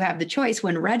so you have the choice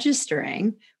when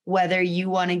registering whether you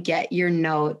want to get your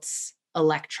notes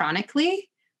electronically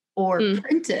or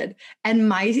printed. And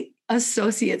my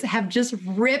associates have just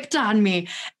ripped on me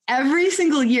every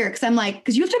single year because I'm like,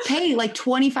 because you have to pay like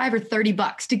 $25 or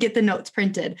 $30 to get the notes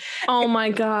printed. Oh my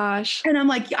gosh. And I'm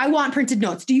like, I want printed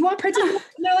notes. Do you want printed notes?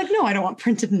 And they're like, no, I don't want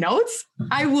printed notes.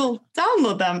 I will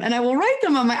download them and I will write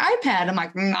them on my iPad. I'm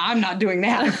like, no, I'm not doing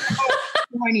that.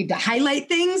 I need to highlight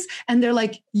things. And they're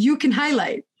like, you can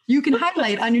highlight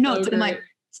on your notes. And I'm like,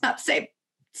 it's not the same.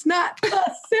 It's not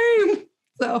the same.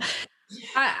 So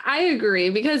I agree,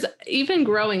 because even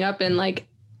growing up in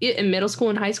middle school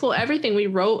and high school, everything, we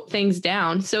wrote things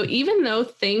down. So even though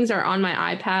things are on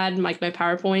my iPad, like my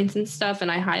PowerPoints and stuff, and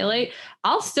I highlight,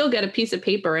 I'll still get a piece of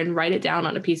paper and write it down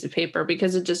on a piece of paper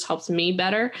because it just helps me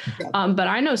better. Yeah. But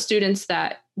I know students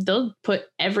that they'll put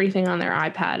everything on their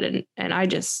iPad, and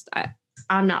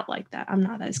I'm not like that. I'm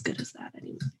not as good as that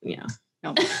anymore. Yeah.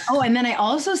 No. Oh, and then I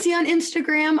also see on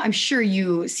Instagram, I'm sure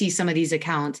you see some of these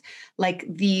accounts, like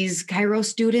these Chiro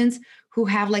students who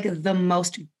have like the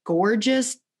most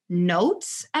gorgeous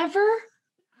notes ever.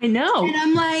 I know. And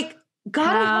I'm like,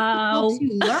 God helps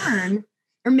you learn.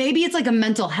 Or maybe it's like a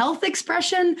mental health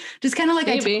expression, just kind of like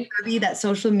maybe. I told Kirby that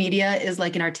social media is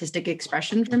like an artistic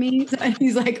expression for me. And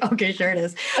he's like, okay, sure it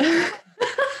is. I'm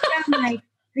like,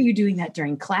 are you doing that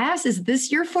during class? Is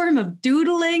this your form of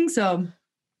doodling? So,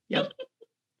 yep.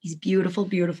 These beautiful,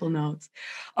 beautiful notes.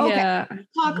 Okay, yeah.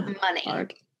 Talk money.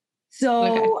 Hard. So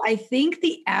okay. I think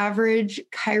the average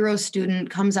Chiro student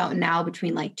comes out now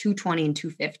between like $220 and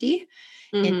 $250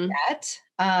 in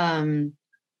debt,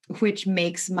 which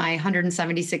makes my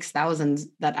 $176,000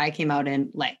 that I came out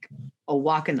in like a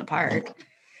walk in the park.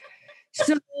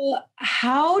 So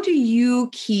how do you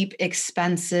keep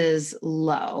expenses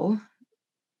low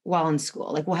while in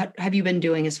school? Like what have you been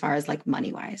doing as far as like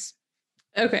money wise?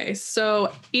 Okay,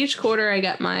 so each quarter I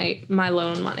get my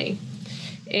loan money,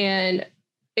 and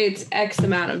it's X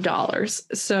amount of dollars.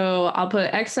 So I'll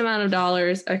put X amount of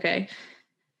dollars. Okay.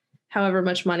 However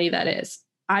much money that is.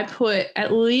 I put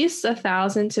at least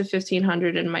 1,000 to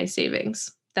 1,500 in my savings.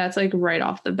 That's like right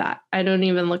off the bat. I don't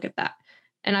even look at that.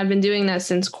 And I've been doing that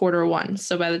since Q1.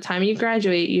 So by the time you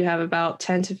graduate, you have about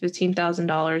 $10,000 to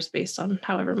 $15,000 based on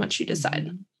however much you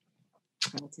decide.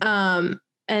 And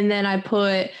then I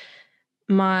put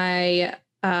my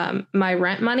my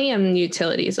rent money and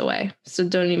utilities away. So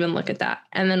don't even look at that.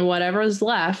 And then whatever is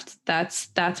left,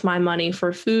 that's my money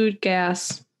for food,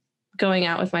 gas, going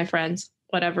out with my friends,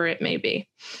 whatever it may be.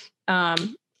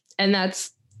 And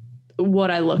that's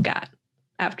what I look at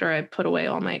after I put away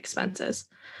all my expenses.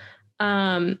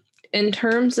 In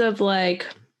terms of like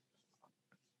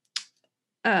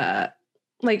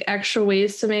extra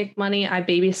ways to make money, I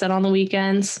babysit on the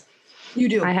weekends. You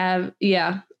do? I have,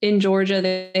 yeah. In Georgia,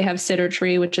 they have Sitter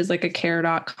Tree, which is like a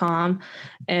care.com.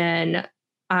 And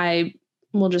I'll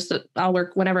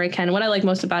work whenever I can. What I like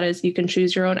most about it is you can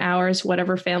choose your own hours,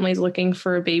 whatever family's looking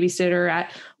for a babysitter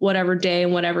at whatever day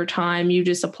and whatever time, you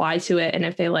just apply to it. And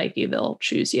if they like you, they'll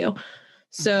choose you.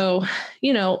 So,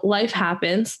 life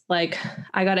happens. Like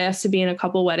I got asked to be in a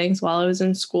couple weddings while I was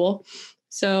in school.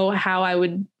 So how I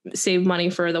would save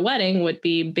money for the wedding would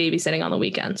be babysitting on the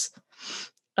weekends.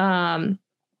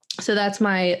 So that's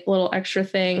my little extra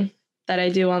thing that I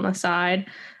do on the side.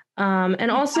 And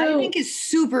also I think is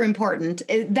super important.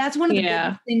 That's one of the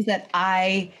biggest things that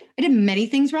I did many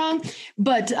things wrong,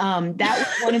 but that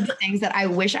was one of the things that I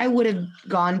wish I would have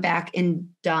gone back and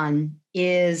done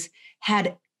is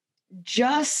had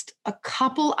just a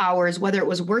couple hours, whether it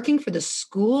was working for the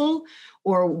school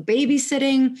or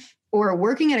babysitting or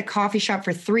working at a coffee shop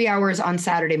for 3 hours on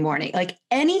Saturday morning, like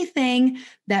anything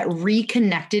that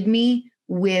reconnected me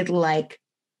with like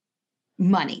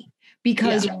money,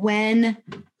 because when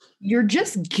you're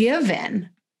just given,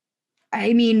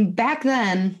 I mean, back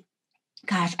then,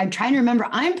 gosh, I'm trying to remember,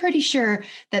 I'm pretty sure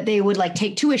that they would like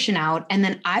take tuition out and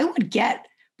then I would get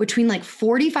between like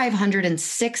 $4,500 and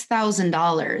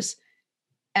 $6,000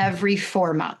 every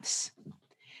 4 months.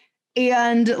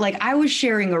 And like I was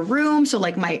sharing a room. So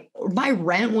like my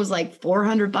rent was like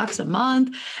 $400 a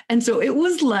month. And so it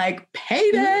was like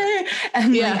payday.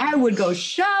 And like I would go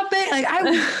shopping. Like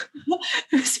it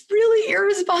was really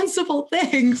irresponsible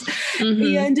things.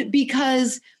 Mm-hmm. And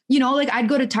because, like I'd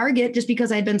go to Target just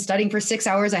because I'd been studying for 6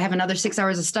 hours. I have another 6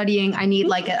 hours of studying. I need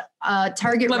like a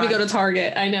Target. Let me go to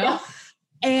Target. I know.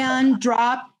 And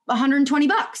drop $120.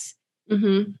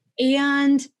 Mm-hmm.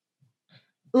 And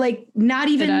like not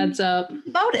even it adds up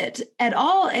about it at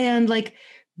all. And like,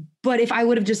 but if I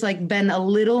would have just like been a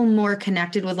little more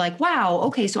connected with like, wow,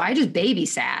 okay, so I just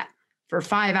babysat for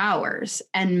 5 hours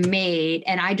and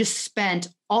I just spent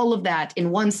all of that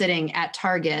in one sitting at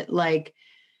Target. Like,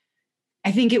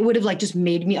 I think it would have like just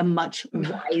made me a much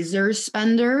wiser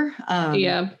spender.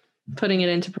 Putting it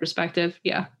into perspective.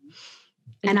 Yeah.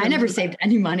 And I never saved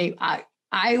any money.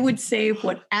 I would save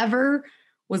whatever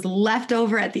was left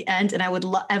over at the end. And I would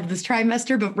have this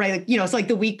trimester, but it's like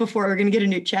the week before we're going to get a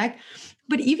new check.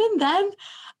 But even then,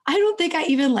 I don't think I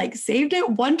even like saved it.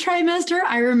 One trimester,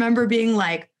 I remember being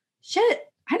like, shit,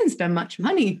 I didn't spend much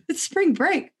money. It's spring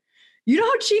break. You know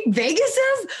how cheap Vegas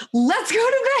is? Let's go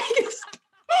to Vegas.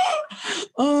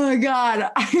 Oh my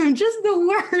God. I am just the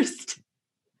worst.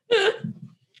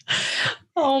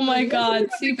 Oh my God.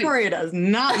 Victoria does,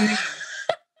 not me.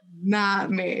 Not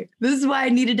me. This is why I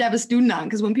needed to have a student on,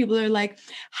 because when people are like,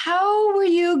 how were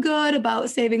you good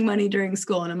about saving money during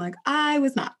school? And I'm like, I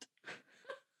was not.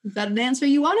 Is that an answer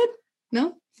you wanted?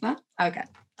 No, it's not? Okay.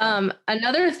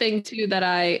 Another thing too that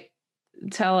I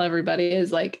tell everybody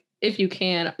is like, if you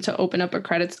can, to open up a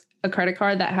credit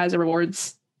card that has a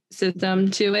rewards system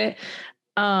to it,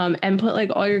 and put like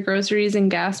all your groceries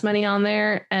and gas money on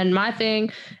there. And my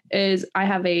thing is I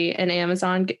have an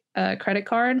Amazon credit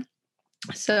card.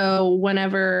 So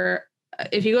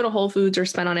if you go to Whole Foods or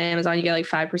spend on Amazon, you get like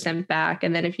 5% back.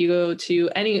 And then if you go to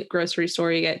any grocery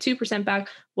store, you get 2% back,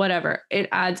 whatever. It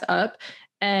adds up.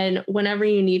 And whenever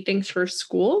you need things for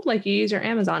school, like you use your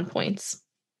Amazon points.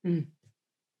 Mm.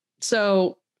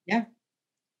 So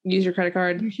use your credit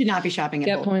card. You should not be shopping at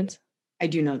Get points. I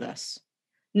do know this.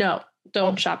 No,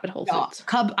 don't shop at Whole Foods.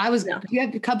 Cub. Do you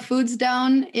have Cub Foods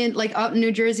down in like out in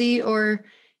New Jersey or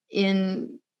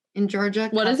in Georgia?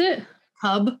 What is it?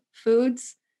 Cub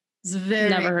Foods. It's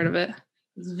never heard of it.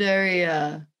 It's very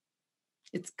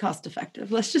it's cost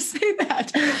effective. Let's just say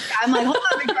that. I'm like, hold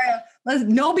on, Victoria.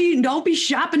 Don't be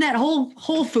shopping at Whole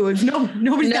Foods.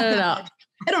 Nobody's got that. No.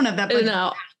 I don't have that.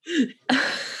 No.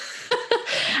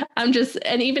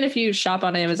 and even if you shop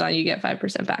on Amazon, you get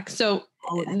 5% back. So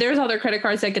there's other credit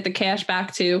cards that get the cash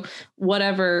back to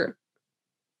whatever.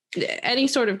 Any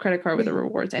sort of credit card with the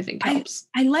rewards, I think helps.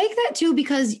 I like that too,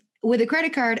 because with a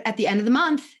credit card at the end of the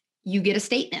month, you get a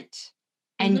statement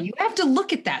and you have to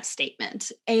look at that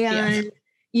statement. And,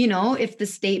 you know, if the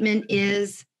statement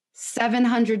is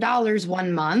 $700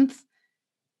 one month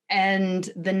and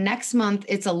the next month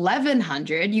it's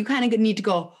 $1,100, you kind of need to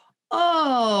go,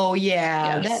 oh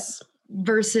yeah. That's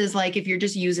versus like, if you're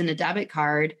just using a debit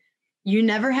card, you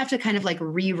never have to kind of like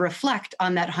reflect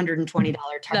on that $120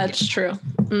 target. That's true.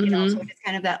 You know, so it's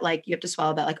kind of that, like, you have to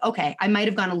swallow that, like, okay, I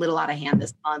might've gone a little out of hand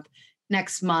this month.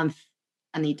 Next month,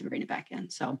 I need to bring it back in.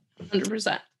 So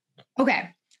 100%. Okay.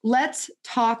 Let's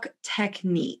talk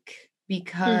technique,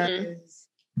 because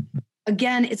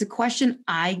again, it's a question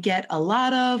I get a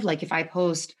lot of, like, if I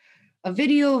post a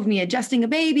video of me adjusting a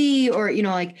baby, or, you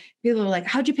know, like, people are like,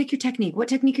 how'd you pick your technique? What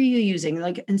technique are you using?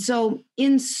 Like, and so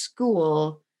in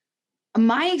school,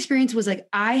 my experience was like,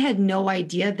 I had no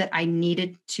idea that I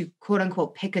needed to quote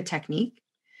unquote pick a technique.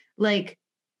 Like,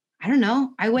 I don't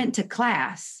know. I went to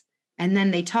class and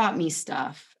then they taught me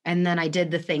stuff, and then I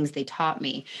did the things they taught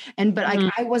me. And, but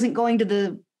I wasn't going to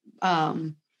the,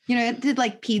 you know, I did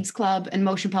like PEDS club and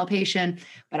motion palpation,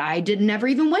 but I never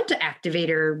even went to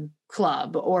activator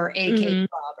club or AK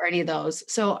club or any of those.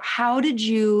 So how'd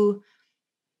you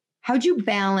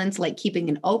balance like keeping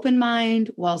an open mind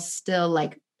while still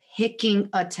like picking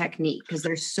a technique? Because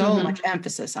there's so much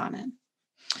emphasis on it.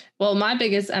 Well, my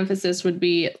biggest emphasis would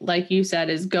be, like you said,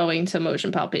 is going to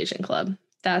motion palpation club.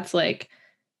 That's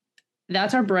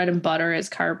our bread and butter as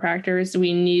chiropractors.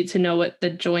 We need to know what the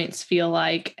joints feel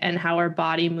like and how our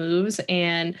body moves.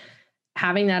 And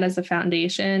having that as a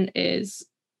foundation is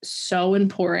so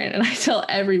important. And I tell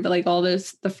everybody, like, all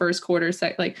this, the first quarter,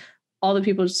 like all the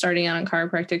people starting out in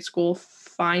chiropractic school,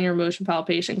 find your motion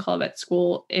palpation club at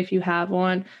school if you have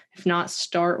one. If not,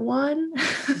 start one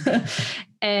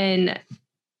and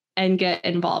get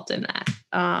involved in that.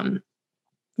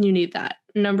 You need that.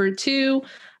 Number two,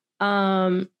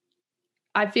 I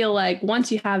feel like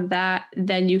once you have that,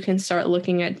 then you can start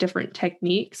looking at different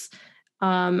techniques.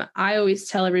 I always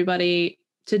tell everybody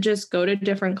to just go to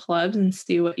different clubs and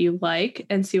see what you like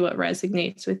and see what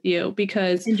resonates with you,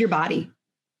 because and your body.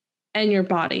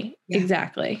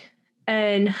 Exactly.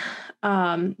 And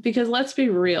because let's be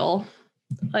real,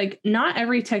 like, not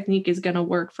every technique is going to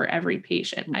work for every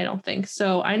patient. I don't think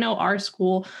so. I know our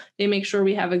school, they make sure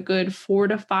we have a good 4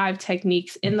 to 5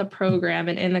 techniques in the program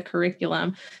and in the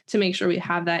curriculum to make sure we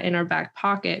have that in our back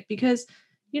pocket, because,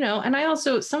 you know, and I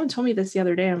also, someone told me this the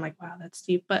other day, I'm like, wow, that's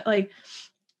deep. But like,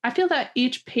 I feel that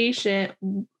each patient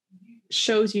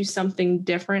shows you something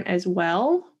different as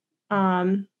well.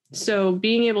 So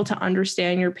being able to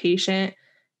understand your patient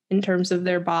in terms of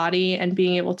their body and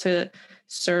being able to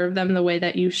serve them the way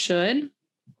that you should.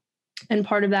 And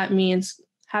part of that means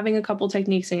having a couple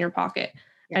techniques in your pocket.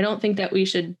 Yeah. I don't think that we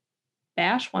should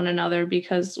bash one another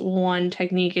because one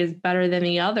technique is better than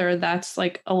the other. That's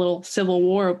like a little civil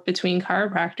war between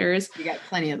chiropractors. You got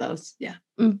plenty of those. Yeah.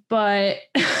 But,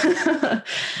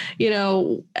 you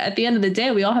know, at the end of the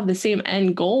day, we all have the same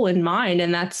end goal in mind,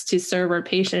 and that's to serve our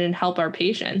patient and help our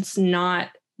patients, not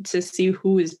to see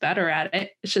who is better at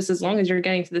it. It's just as long as you're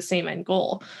getting to the same end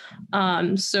goal.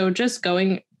 So just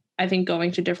going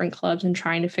to different clubs and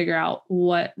trying to figure out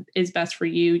what is best for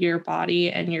you, your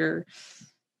body, and your,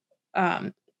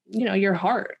 you know, your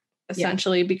heart,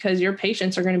 essentially, because your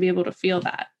patients are going to be able to feel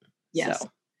that. Yes. So.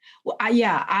 Well,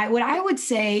 what I would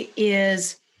say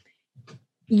is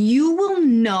you will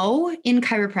know in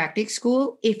chiropractic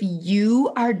school if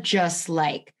you are just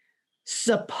like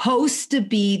supposed to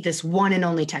be this one and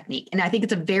only technique. And I think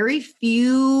it's a very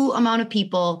few amount of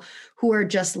people who are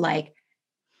just like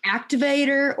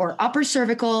activator or upper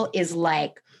cervical is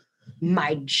like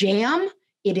my jam.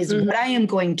 It is what I am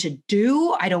going to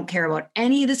do. I don't care about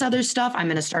any of this other stuff. I'm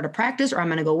going to start a practice or I'm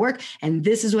going to go work, and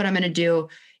this is what I'm going to do.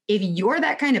 If you're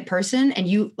that kind of person and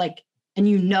you like, and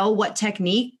you know what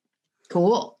technique,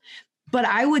 cool. But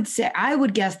I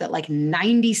would guess that like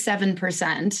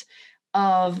 97%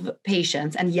 of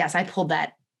patients, and yes, I pulled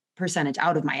that percentage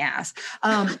out of my ass.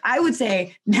 I would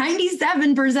say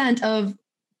 97% of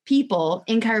people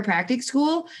in chiropractic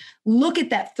school look at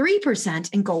that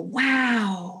 3% and go,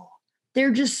 wow,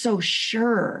 they're just so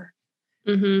sure.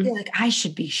 They're like, I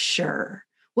should be sure.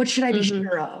 What should I be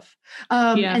sure of?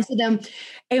 And so then,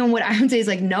 and what I would say is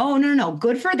like, no,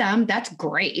 good for them. That's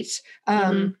great.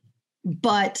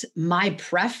 But my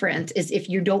preference is if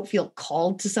you don't feel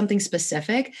called to something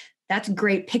specific, that's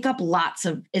great. Pick up lots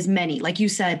of as many, like you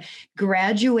said,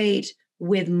 graduate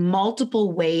with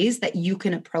multiple ways that you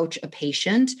can approach a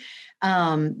patient.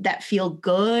 that feel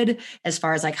good as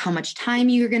far as like how much time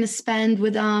you're going to spend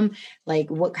with them, like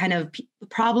what kind of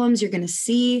problems you're going to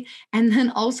see. And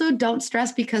then also don't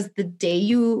stress, because the day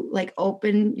you like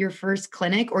open your first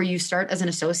clinic or you start as an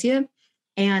associate,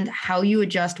 and how you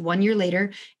adjust 1 year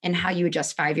later and how you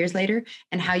adjust 5 years later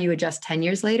and how you adjust 10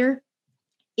 years later,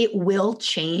 it will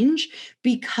change,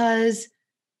 because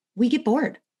we get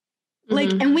bored.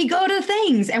 Like, and we go to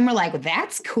things and we're like,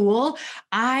 that's cool.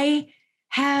 I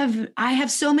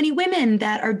have so many women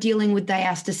that are dealing with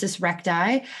diastasis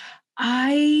recti.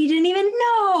 I didn't even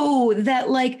know that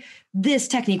like this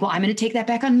technique. Well, I'm going to take that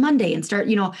back on Monday and start,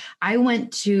 I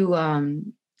went to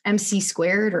MC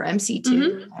squared or MC2.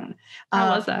 I don't know.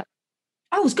 How was that?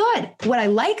 Oh, it was good. What I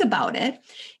like about it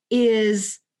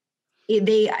is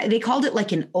they called it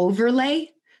like an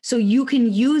overlay. So you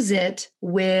can use it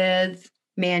with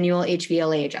manual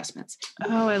HVLA adjustments.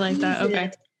 Oh, I like that. Okay.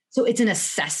 So it's an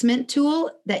assessment tool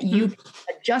that you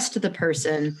adjust to the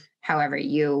person however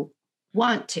you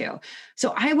want to.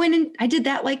 So I went and I did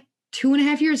that like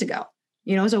 2.5 years ago.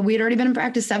 So we had already been in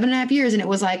practice 7.5 years, and it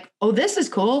was like, oh, this is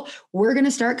cool. We're going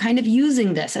to start kind of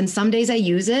using this. And some days I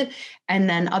use it, and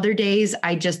then other days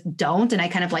I just don't. And I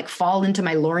kind of like fall into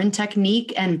my Lauren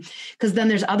technique. And because then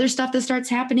there's other stuff that starts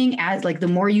happening as like the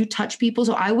more you touch people.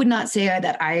 So I would not say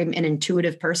that I'm an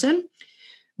intuitive person,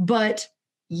 but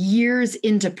years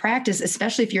into practice,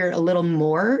 especially if you're a little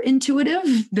more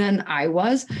intuitive than I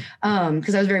was,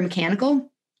 because I was very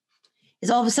mechanical,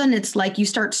 is all of a sudden it's like you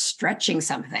start stretching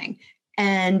something.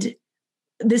 And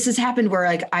this has happened where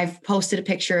like I've posted a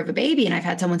picture of a baby and I've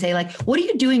had someone say like, what are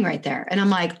you doing right there? And I'm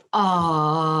like,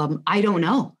 I don't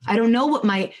know. I don't know what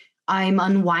I'm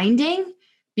unwinding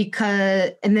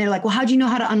and they're like, well, how'd you know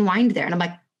how to unwind there? And I'm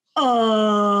like,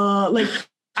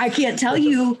 I can't tell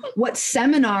you what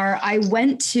seminar I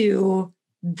went to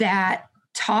that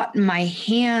taught my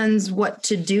hands what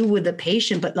to do with the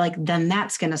patient, but like, then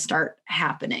that's going to start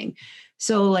happening.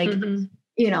 So like, so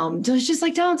it's just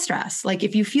like, don't stress. Like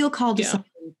if you feel called to something,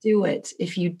 do it.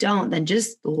 If you don't, then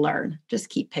just learn, just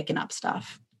keep picking up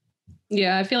stuff.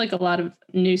 Yeah. I feel like a lot of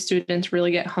new students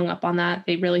really get hung up on that.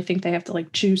 They really think they have to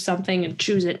like choose something and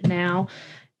choose it now.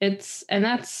 That's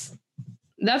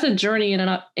a journey in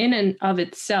and of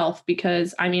itself,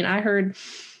 because I mean, I heard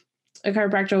a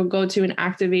chiropractor will go to an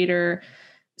activator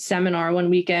seminar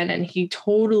one weekend and he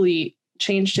totally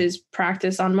changed his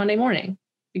practice on Monday morning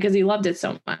because he loved it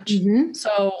so much. Mm-hmm.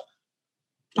 So,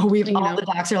 all the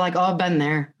docs are like, oh, I've been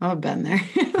there.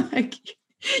 Like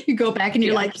you go back and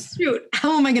you're like, shoot,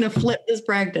 how am I going to flip this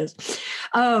practice?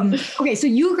 Okay. So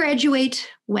you graduate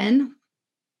when?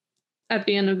 At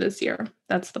the end of this year.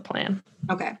 That's the plan.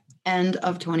 Okay. End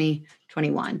of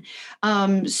 2021.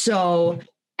 So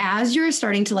as you're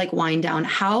starting to like wind down,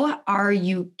 how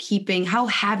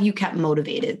have you kept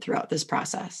motivated throughout this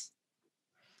process?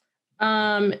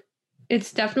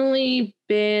 It's definitely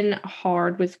been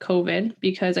hard with COVID,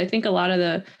 because I think a lot of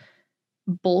the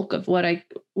bulk of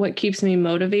what keeps me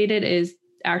motivated is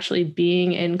actually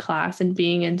being in class and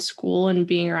being in school and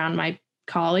being around my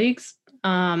colleagues.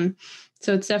 So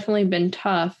it's definitely been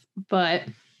tough, but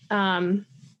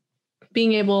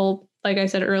being able, like I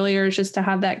said earlier, is just to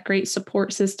have that great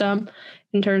support system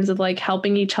in terms of like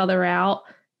helping each other out,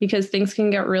 because things can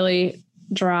get really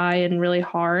dry and really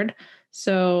hard.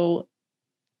 So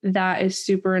that is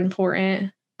super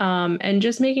important. And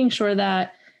just making sure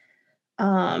that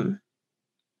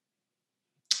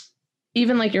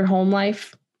even like your home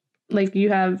life, like you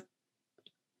have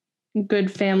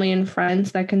good family and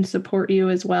friends that can support you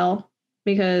as well,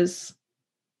 because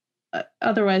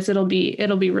otherwise it'll be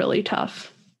really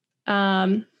tough.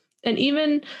 And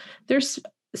even there's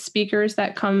speakers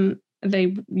that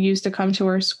they used to come to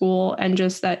our school and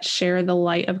just that share the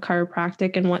light of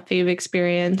chiropractic and what they've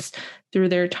experienced through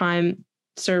their time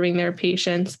serving their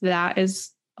patients. That is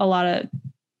a lot of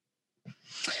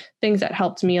things that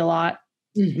helped me a lot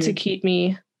to keep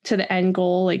me to the end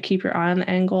goal, like keep your eye on the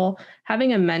end goal.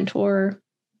 Having a mentor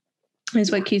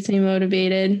is what keeps me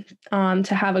motivated,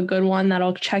 to have a good one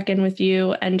that'll check in with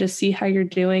you and just see how you're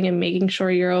doing and making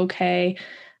sure you're okay.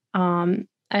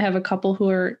 I have a couple who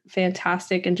are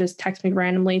fantastic and just text me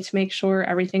randomly to make sure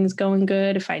everything's going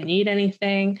good if I need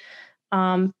anything.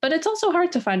 But it's also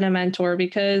hard to find a mentor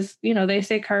because, they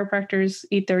say chiropractors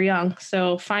eat their young.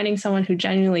 So finding someone who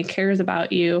genuinely cares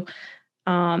about you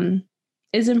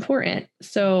is important.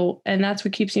 So, and that's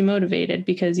what keeps you motivated,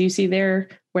 because you see where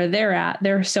they're at.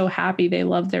 They're so happy. They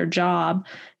love their job.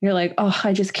 You're like, oh,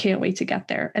 I just can't wait to get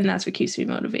there. And that's what keeps me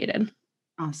motivated.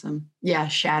 Awesome. Yeah.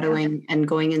 Shadowing and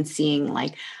going and seeing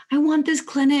like, I want this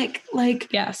clinic.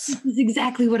 Like, yes, this is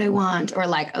exactly what I want. Or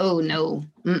like, oh no,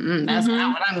 that's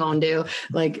not what I'm going to do.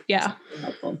 Like, yeah.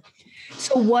 Helpful.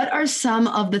 So what are some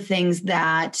of the things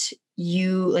that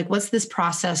you like, what's this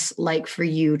process like for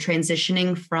you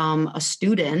transitioning from a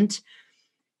student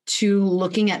to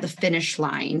looking at the finish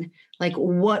line? Like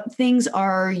what things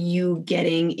are you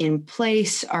getting in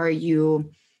place? Are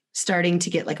you starting to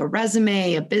get like a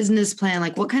resume, a business plan?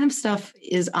 Like what kind of stuff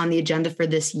is on the agenda for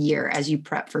this year as you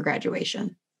prep for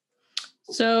graduation?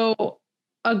 So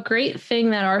a great thing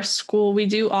that our school, we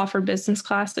do offer business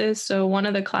classes. So one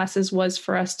of the classes was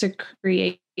for us to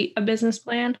create a business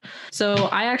plan. So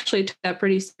I actually took that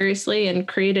pretty seriously and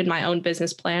created my own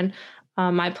business plan.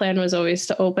 My plan was always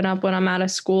to open up when I'm out of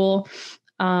school.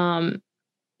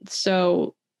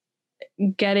 So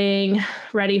getting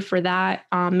ready for that,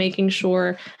 making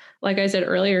sure, like I said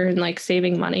earlier, and like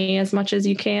saving money as much as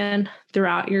you can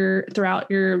throughout your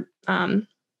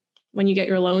when you get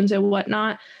your loans and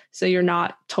whatnot. So you're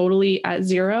not totally at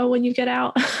zero when you get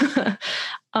out.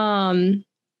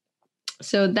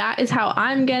 So that is how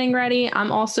I'm getting ready.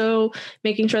 I'm also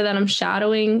making sure that I'm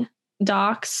shadowing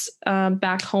docs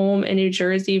back home in New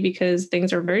Jersey because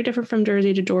things are very different from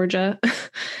Jersey to Georgia.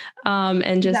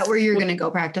 And just is that where you're going to go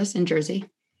practice in Jersey?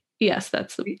 Yes,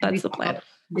 that's the plan.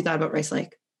 We thought about Rice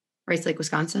Lake,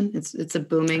 Wisconsin. It's a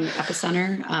booming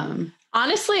epicenter.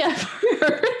 Honestly, I've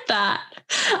heard that.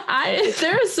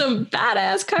 There are some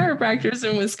badass chiropractors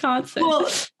in Wisconsin. Well,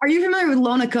 are you familiar with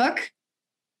Lona Cook?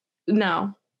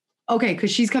 No. Okay,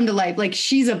 because she's come to life. Like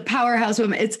she's a powerhouse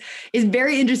woman. It's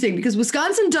very interesting because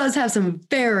Wisconsin does have some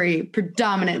very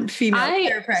predominant female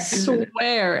chiropractors. I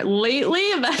swear,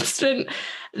 lately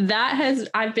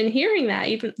I've been hearing that.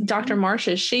 Even Dr.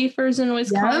 Marcia Schaefer's in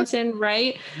Wisconsin,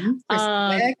 right?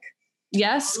 Mm-hmm.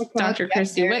 Yes, Dr.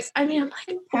 Christy Wick. I mean,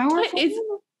 I'm like,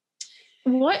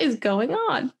 what is going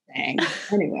on? Dang.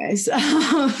 Anyways,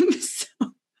 so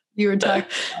you were talking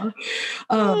about,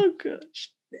 oh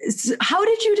gosh. How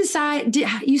did you decide?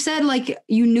 You said like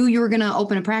you knew you were going to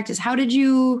open a practice. How'd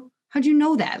you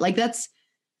know that? Like that's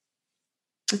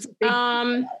a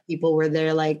big people where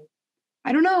they're like,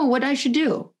 I don't know what I should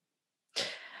do.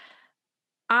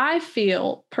 I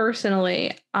feel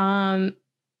personally, I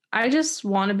just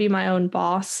want to be my own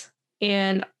boss.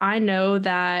 And I know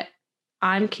that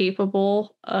I'm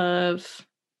capable of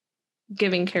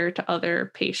giving care to other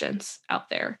patients out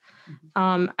there.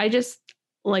 I just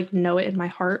like know it in my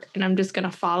heart and I'm just going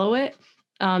to follow it.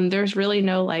 There's really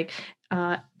no like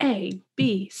A,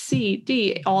 B, C,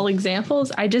 D, all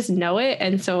examples. I just know it.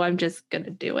 And so I'm just going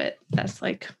to do it. That's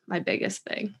like my biggest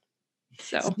thing.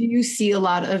 So do you see a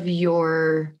lot of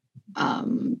your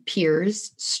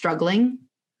peers struggling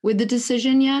with the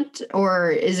decision yet?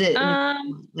 Or is it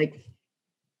like,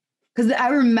 because I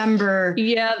remember,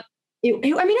 yeah,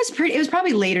 it was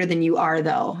probably later than you are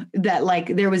though, that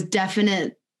like there was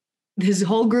this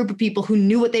whole group of people who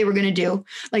knew what they were going to do.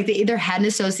 Like they either had an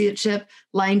associateship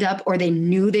lined up or they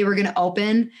knew they were going to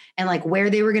open and like where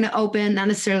they were going to open, not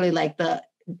necessarily like the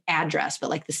address, but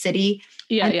like the city.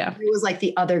 Yeah. And yeah. It was like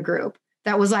the other group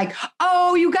that was like,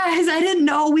 oh, you guys, I didn't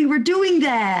know we were doing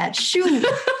that. Shoot.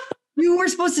 You were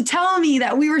supposed to tell me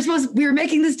that we were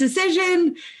making this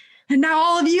decision. And now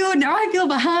all of you, now I feel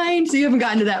behind. So you haven't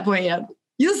gotten to that point yet.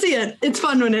 You'll see it. It's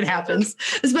fun when it happens,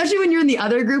 especially when you're in the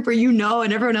other group where you know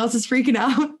and everyone else is freaking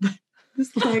out.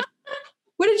 It's like,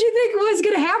 what did you think was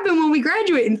going to happen when we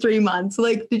graduate in 3 months?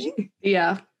 Like, did you?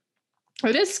 Yeah,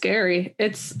 it is scary.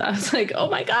 I was like,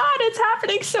 oh my God, it's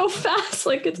happening so fast.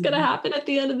 Like it's going to happen at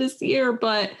the end of this year.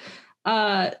 But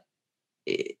also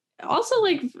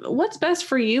like what's best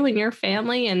for you and your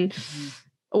family and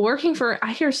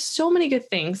I hear so many good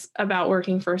things about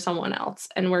working for someone else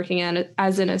and working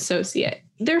as an associate.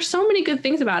 There's so many good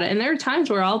things about it. And there are times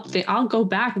where I'll go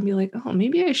back and be like, oh,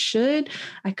 maybe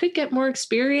I could get more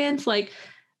experience.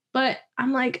 But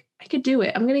I'm like, I could do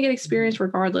it. I'm going to get experience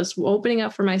regardless, opening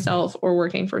up for myself or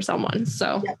working for someone.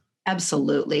 So yeah,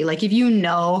 absolutely. Like if you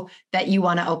know that you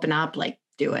want to open up, like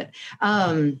do it.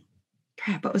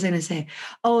 Crap, what was I going to say?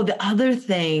 Oh, the other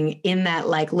thing in that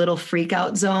like little freak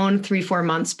out zone 3-4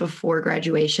 months before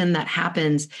graduation that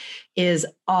happens is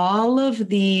all of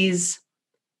these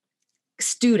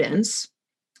students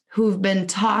who've been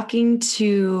talking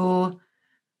to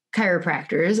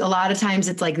chiropractors. A lot of times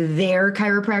it's like their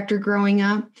chiropractor growing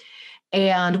up.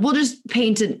 And we'll just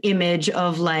paint an image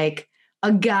of like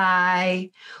a guy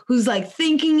who's like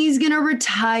thinking he's going to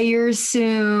retire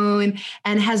soon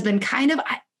and has been kind of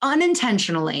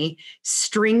unintentionally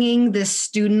stringing this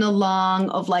student along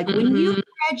of like, when you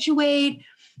graduate,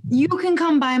 you can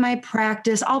come by my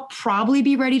practice. I'll probably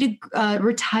be ready to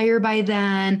retire by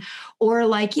then. Or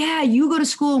like, yeah, you go to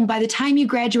school and by the time you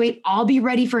graduate, I'll be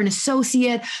ready for an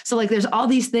associate. So like there's all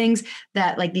these things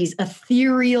that like these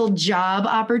ethereal job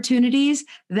opportunities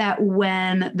that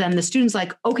when then the student's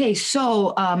like, okay,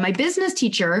 so my business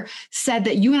teacher said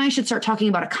that you and I should start talking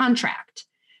about a contract.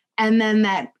 And then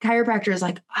that chiropractor is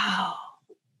like, oh,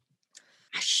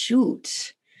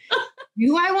 shoot.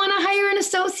 Do I want to hire an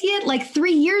associate? Like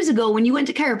 3 years ago when you went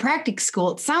to chiropractic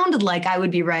school, it sounded like I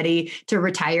would be ready to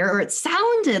retire, or it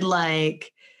sounded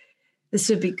like this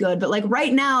would be good. But like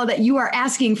right now that you are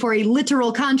asking for a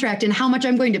literal contract and how much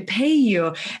I'm going to pay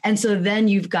you. And so then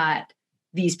you've got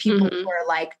these people who are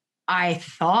like, I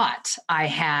thought I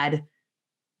had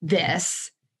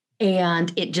this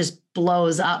and it just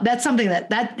blows up. That's something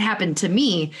that happened to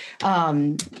me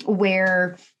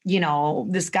where, you know,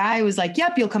 this guy was like,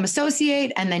 yep, you'll come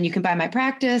associate and then you can buy my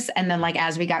practice. And then like,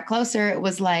 as we got closer, it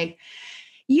was like,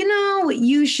 you know, what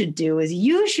you should do is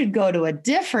you should go to a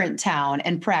different town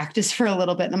and practice for a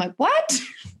little bit. And I'm like, what?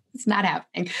 It's not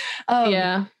happening.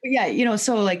 Yeah. You know,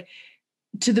 so like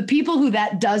to the people who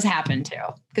that does happen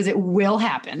to, because it will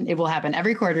happen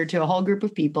every quarter to a whole group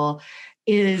of people,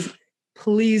 is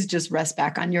please just rest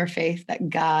back on your faith that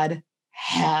God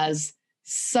has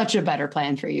such a better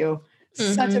plan for you.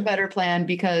 Such a better plan,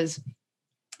 because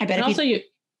I bet. And also you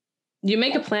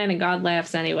make a plan and God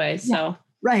laughs anyway. So yeah,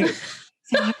 right.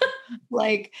 So,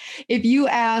 like if you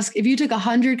took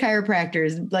 100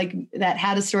 chiropractors like that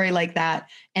had a story like that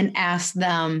and asked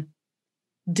them,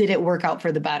 did it work out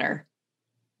for the better?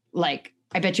 Like,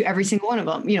 I bet you every single one of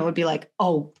them, you know, would be like,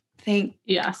 oh, thank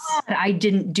God I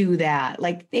didn't do that.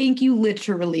 Like, thank you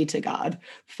literally to God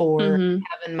for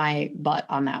having my butt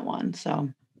on that one. So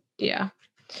yeah.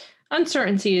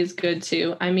 Uncertainty is good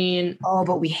too. I mean,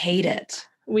 but we hate it.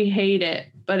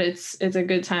 But it's a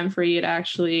good time for you to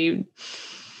actually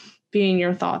be in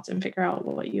your thoughts and figure out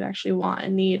what you actually want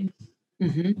and need.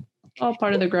 All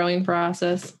part of the growing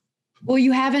process. Well,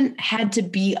 you haven't had to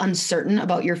be uncertain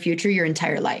about your future your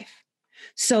entire life.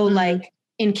 So like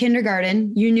in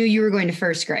kindergarten, you knew you were going to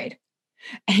first grade.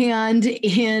 And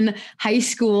in high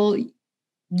school,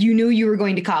 you knew you were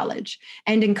going to college,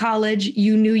 and in college,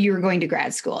 you knew you were going to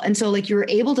grad school. And so like you were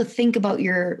able to think about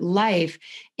your life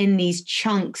in these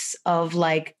chunks of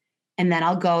like, and then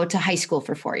I'll go to high school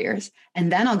for 4 years,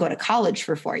 and then I'll go to college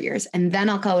for 4 years, and then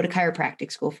I'll go to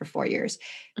chiropractic school for 4 years.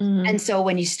 And so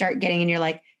when you start getting, and you're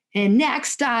like, and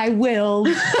next I will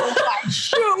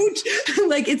shoot.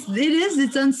 Like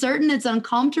it's uncertain, it's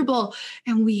uncomfortable,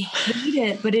 and we hate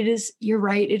it, but you're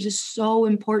right. It is so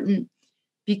important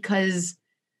because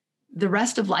the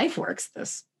rest of life works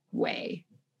this way.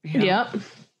 You know? Yep.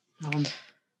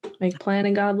 Make plan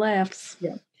and God laughs.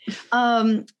 Yeah.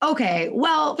 Okay.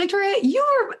 Well, Victoria, you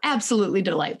are absolutely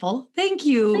delightful. Thank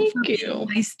you for being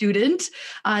my student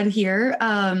on here.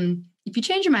 If you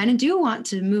change your mind and do want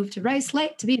to move to Rice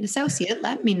Lake to be an associate,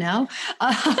 let me know.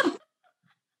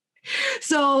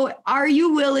 So are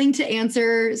you willing to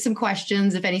answer some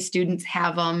questions if any students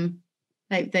have them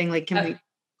type thing? Like, can we?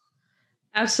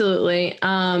 Absolutely.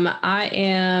 I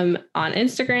am on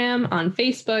Instagram, on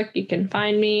Facebook. You can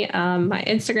find me. My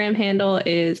Instagram handle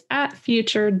is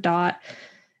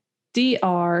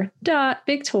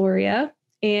 @future.dr.victoria.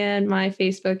 And my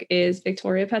Facebook is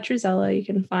Victoria Petruzzella. You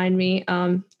can find me.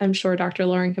 I'm sure Dr.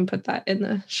 Lauren can put that in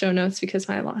the show notes because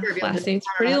my last name's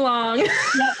pretty long. Yep.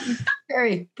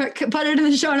 Kirby, put it in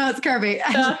the show notes, Kirby.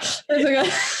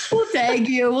 We'll tag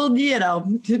you. We'll, you know,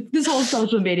 this whole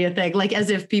social media thing, like as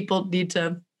if people need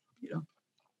to, you know,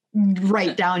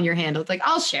 write down your handle. It's like,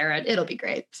 I'll share it. It'll be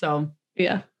great. So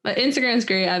yeah. But Instagram's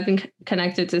great. I've been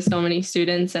connected to so many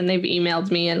students and they've emailed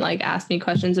me and like asked me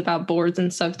questions about boards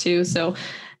and stuff too. So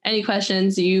any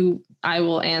questions I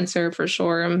will answer for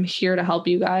sure. I'm here to help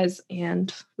you guys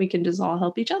and we can just all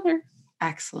help each other.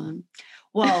 Excellent.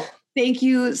 Well, thank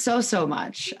you so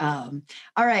much. All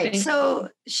right. So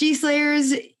She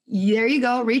Slayers, there you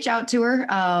go. Reach out to her.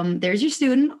 There's your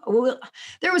student.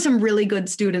 There were some really good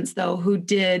students though, who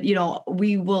did, you know,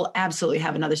 we will absolutely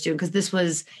have another student because this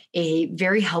was a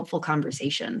very helpful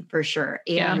conversation for sure.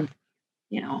 And,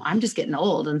 you know, I'm just getting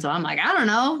old. And so I'm like, I don't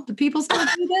know, do people still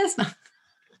do this?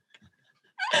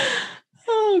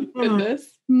 Oh,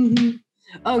 goodness.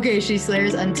 Okay, She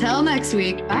Slayers, until next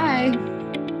week. Bye.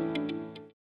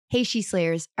 Hey, She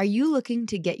Slayers, are you looking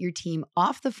to get your team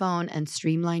off the phone and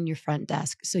streamline your front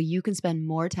desk so you can spend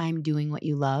more time doing what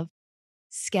you love?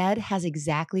 Sked has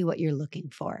exactly what you're looking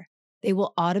for. They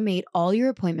will automate all your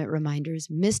appointment reminders,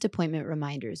 missed appointment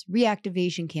reminders,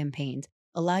 reactivation campaigns,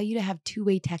 allow you to have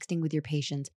two-way texting with your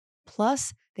patients,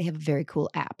 plus they have a very cool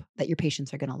app that your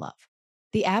patients are going to love.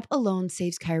 The app alone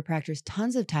saves chiropractors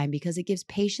tons of time because it gives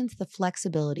patients the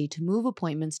flexibility to move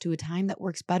appointments to a time that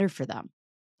works better for them.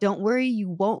 Don't worry, you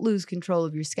won't lose control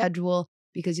of your schedule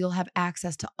because you'll have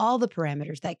access to all the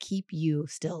parameters that keep you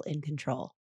still in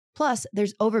control. Plus,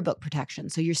 there's overbook protection,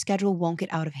 so your schedule won't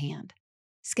get out of hand.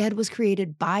 Sked was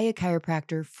created by a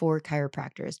chiropractor for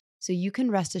chiropractors, so you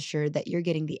can rest assured that you're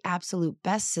getting the absolute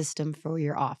best system for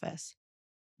your office.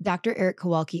 Dr. Eric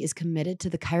Kowalski is committed to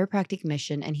the chiropractic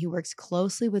mission, and he works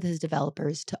closely with his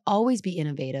developers to always be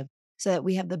innovative so that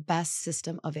we have the best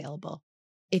system available.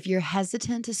 If you're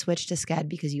hesitant to switch to Sked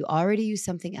because you already use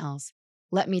something else,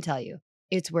 let me tell you,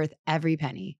 it's worth every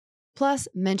penny. Plus,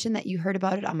 mention that you heard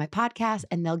about it on my podcast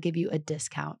and they'll give you a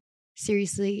discount.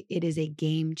 Seriously, it is a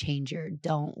game changer.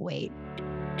 Don't wait.